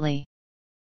 Immediately.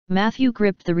 Matthew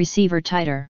gripped the receiver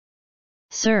tighter.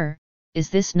 Sir, is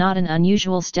this not an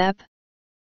unusual step?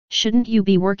 Shouldn't you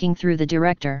be working through the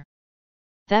director?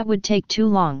 That would take too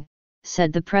long,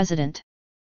 said the president.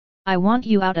 I want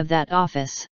you out of that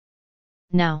office.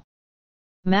 Now.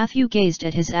 Matthew gazed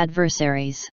at his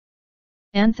adversaries.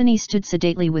 Anthony stood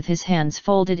sedately with his hands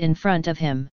folded in front of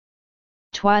him.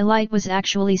 Twilight was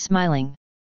actually smiling.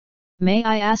 May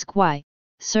I ask why,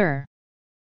 sir?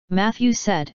 Matthew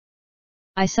said.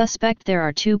 I suspect there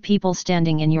are 2 people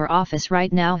standing in your office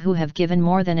right now who have given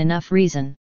more than enough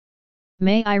reason.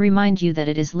 May I remind you that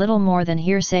it is little more than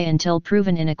hearsay until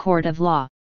proven in a court of law.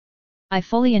 I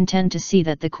fully intend to see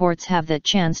that the courts have that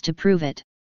chance to prove it.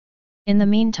 In the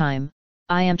meantime,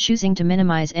 I am choosing to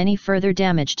minimize any further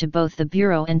damage to both the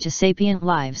Bureau and to sapient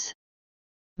lives.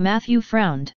 Matthew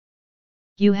frowned.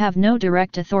 You have no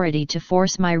direct authority to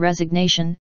force my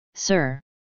resignation, sir.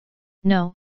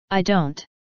 No, I don't.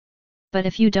 But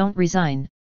if you don't resign,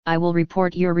 I will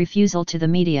report your refusal to the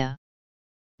media.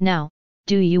 Now,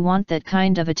 do you want that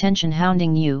kind of attention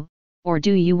hounding you, or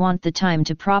do you want the time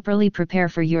to properly prepare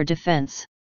for your defense?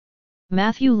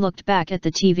 Matthew looked back at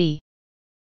the TV.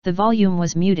 The volume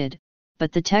was muted,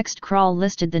 but the text crawl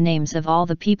listed the names of all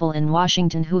the people in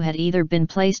Washington who had either been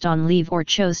placed on leave or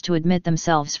chose to admit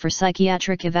themselves for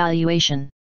psychiatric evaluation.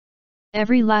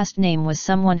 Every last name was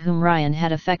someone whom Ryan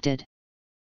had affected.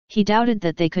 He doubted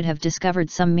that they could have discovered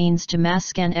some means to mass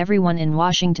scan everyone in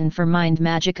Washington for mind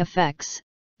magic effects,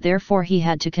 therefore he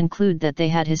had to conclude that they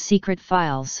had his secret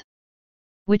files.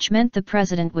 Which meant the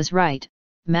president was right,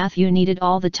 Matthew needed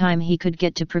all the time he could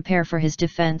get to prepare for his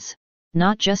defense,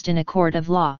 not just in a court of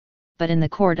law, but in the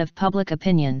court of public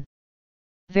opinion.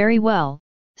 Very well,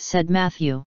 said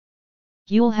Matthew.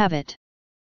 You'll have it.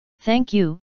 Thank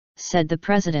you, said the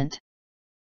president.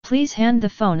 Please hand the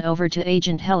phone over to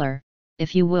Agent Heller,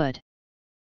 if you would.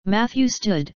 Matthew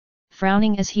stood,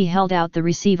 frowning as he held out the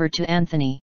receiver to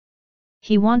Anthony.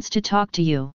 He wants to talk to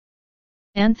you.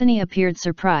 Anthony appeared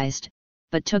surprised,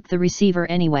 but took the receiver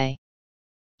anyway.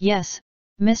 Yes,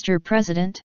 Mr.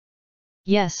 President?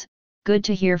 Yes, good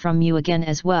to hear from you again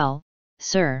as well,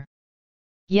 sir.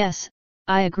 Yes,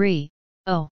 I agree.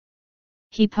 Oh.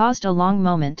 He paused a long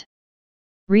moment.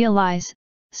 Realize,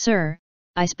 sir,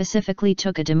 I specifically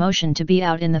took a demotion to be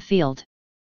out in the field.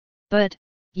 But,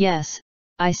 yes,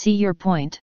 I see your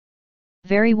point.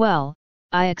 Very well,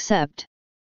 I accept.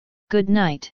 Good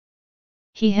night.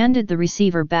 He handed the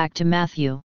receiver back to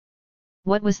Matthew.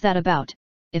 What was that about,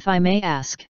 if I may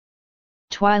ask?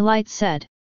 Twilight said.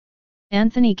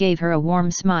 Anthony gave her a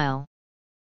warm smile.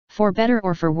 For better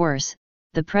or for worse,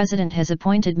 the president has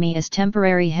appointed me as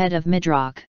temporary head of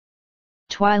Midrock.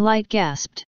 Twilight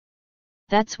gasped.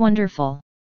 That's wonderful.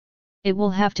 It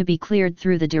will have to be cleared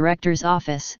through the director's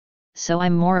office, so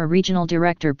I'm more a regional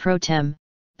director pro tem,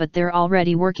 but they're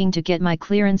already working to get my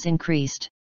clearance increased.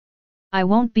 I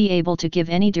won't be able to give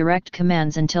any direct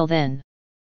commands until then.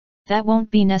 That won't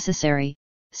be necessary,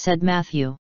 said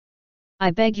Matthew. I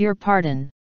beg your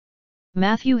pardon.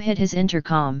 Matthew hit his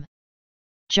intercom.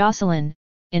 Jocelyn,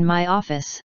 in my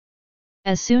office.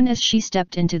 As soon as she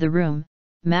stepped into the room,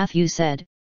 Matthew said,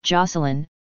 Jocelyn,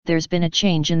 there's been a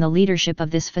change in the leadership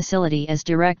of this facility as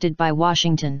directed by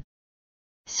Washington.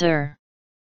 Sir.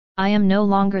 I am no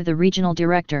longer the regional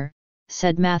director,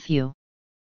 said Matthew.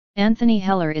 Anthony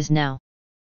Heller is now.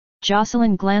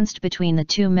 Jocelyn glanced between the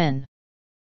two men.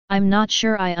 I'm not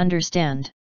sure I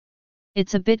understand.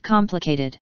 It's a bit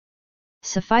complicated.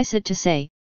 Suffice it to say,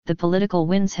 the political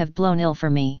winds have blown ill for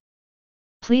me.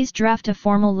 Please draft a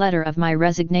formal letter of my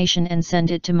resignation and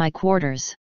send it to my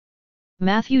quarters.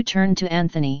 Matthew turned to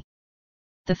Anthony.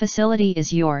 The facility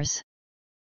is yours.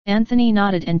 Anthony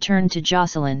nodded and turned to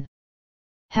Jocelyn.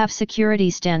 Have security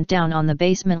stand down on the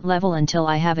basement level until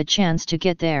I have a chance to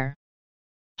get there.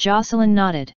 Jocelyn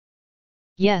nodded.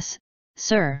 Yes,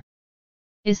 sir.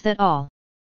 Is that all?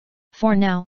 For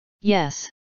now, yes.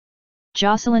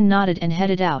 Jocelyn nodded and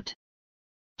headed out.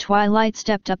 Twilight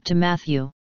stepped up to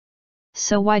Matthew.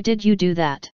 So why did you do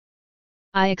that?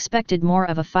 I expected more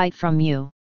of a fight from you.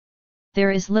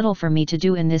 There is little for me to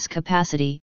do in this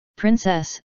capacity,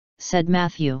 Princess, said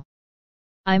Matthew.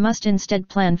 I must instead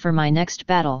plan for my next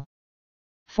battle.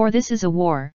 For this is a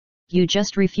war, you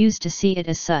just refuse to see it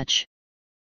as such.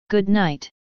 Good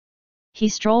night. He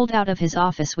strolled out of his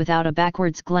office without a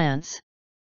backwards glance.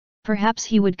 Perhaps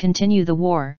he would continue the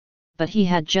war, but he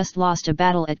had just lost a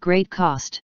battle at great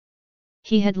cost.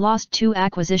 He had lost 2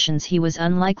 acquisitions he was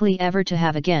unlikely ever to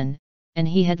have again, and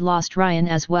he had lost Ryan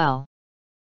as well.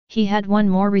 He had one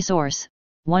more resource,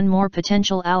 one more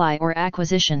potential ally or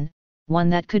acquisition, one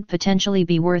that could potentially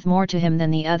be worth more to him than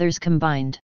the others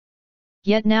combined.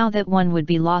 Yet now that one would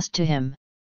be lost to him,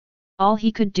 all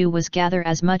he could do was gather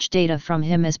as much data from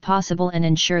him as possible and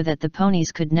ensure that the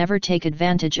ponies could never take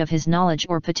advantage of his knowledge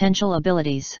or potential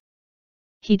abilities.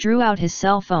 He drew out his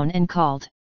cell phone and called.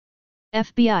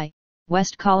 FBI,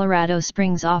 West Colorado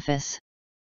Springs office.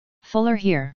 Fuller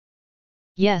here.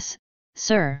 Yes,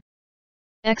 sir.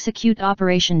 Execute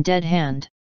Operation Dead Hand.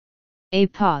 A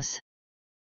pause.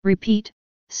 Repeat,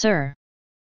 sir.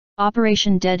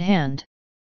 Operation Dead Hand.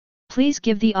 Please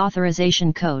give the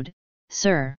authorization code,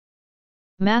 sir.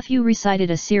 Matthew recited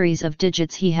a series of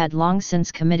digits he had long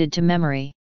since committed to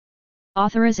memory.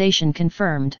 Authorization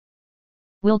confirmed.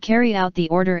 We'll carry out the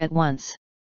order at once.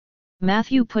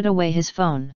 Matthew put away his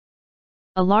phone.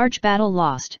 A large battle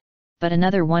lost, but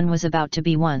another one was about to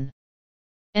be won.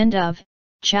 End of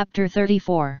Chapter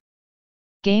 34.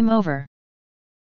 Game over.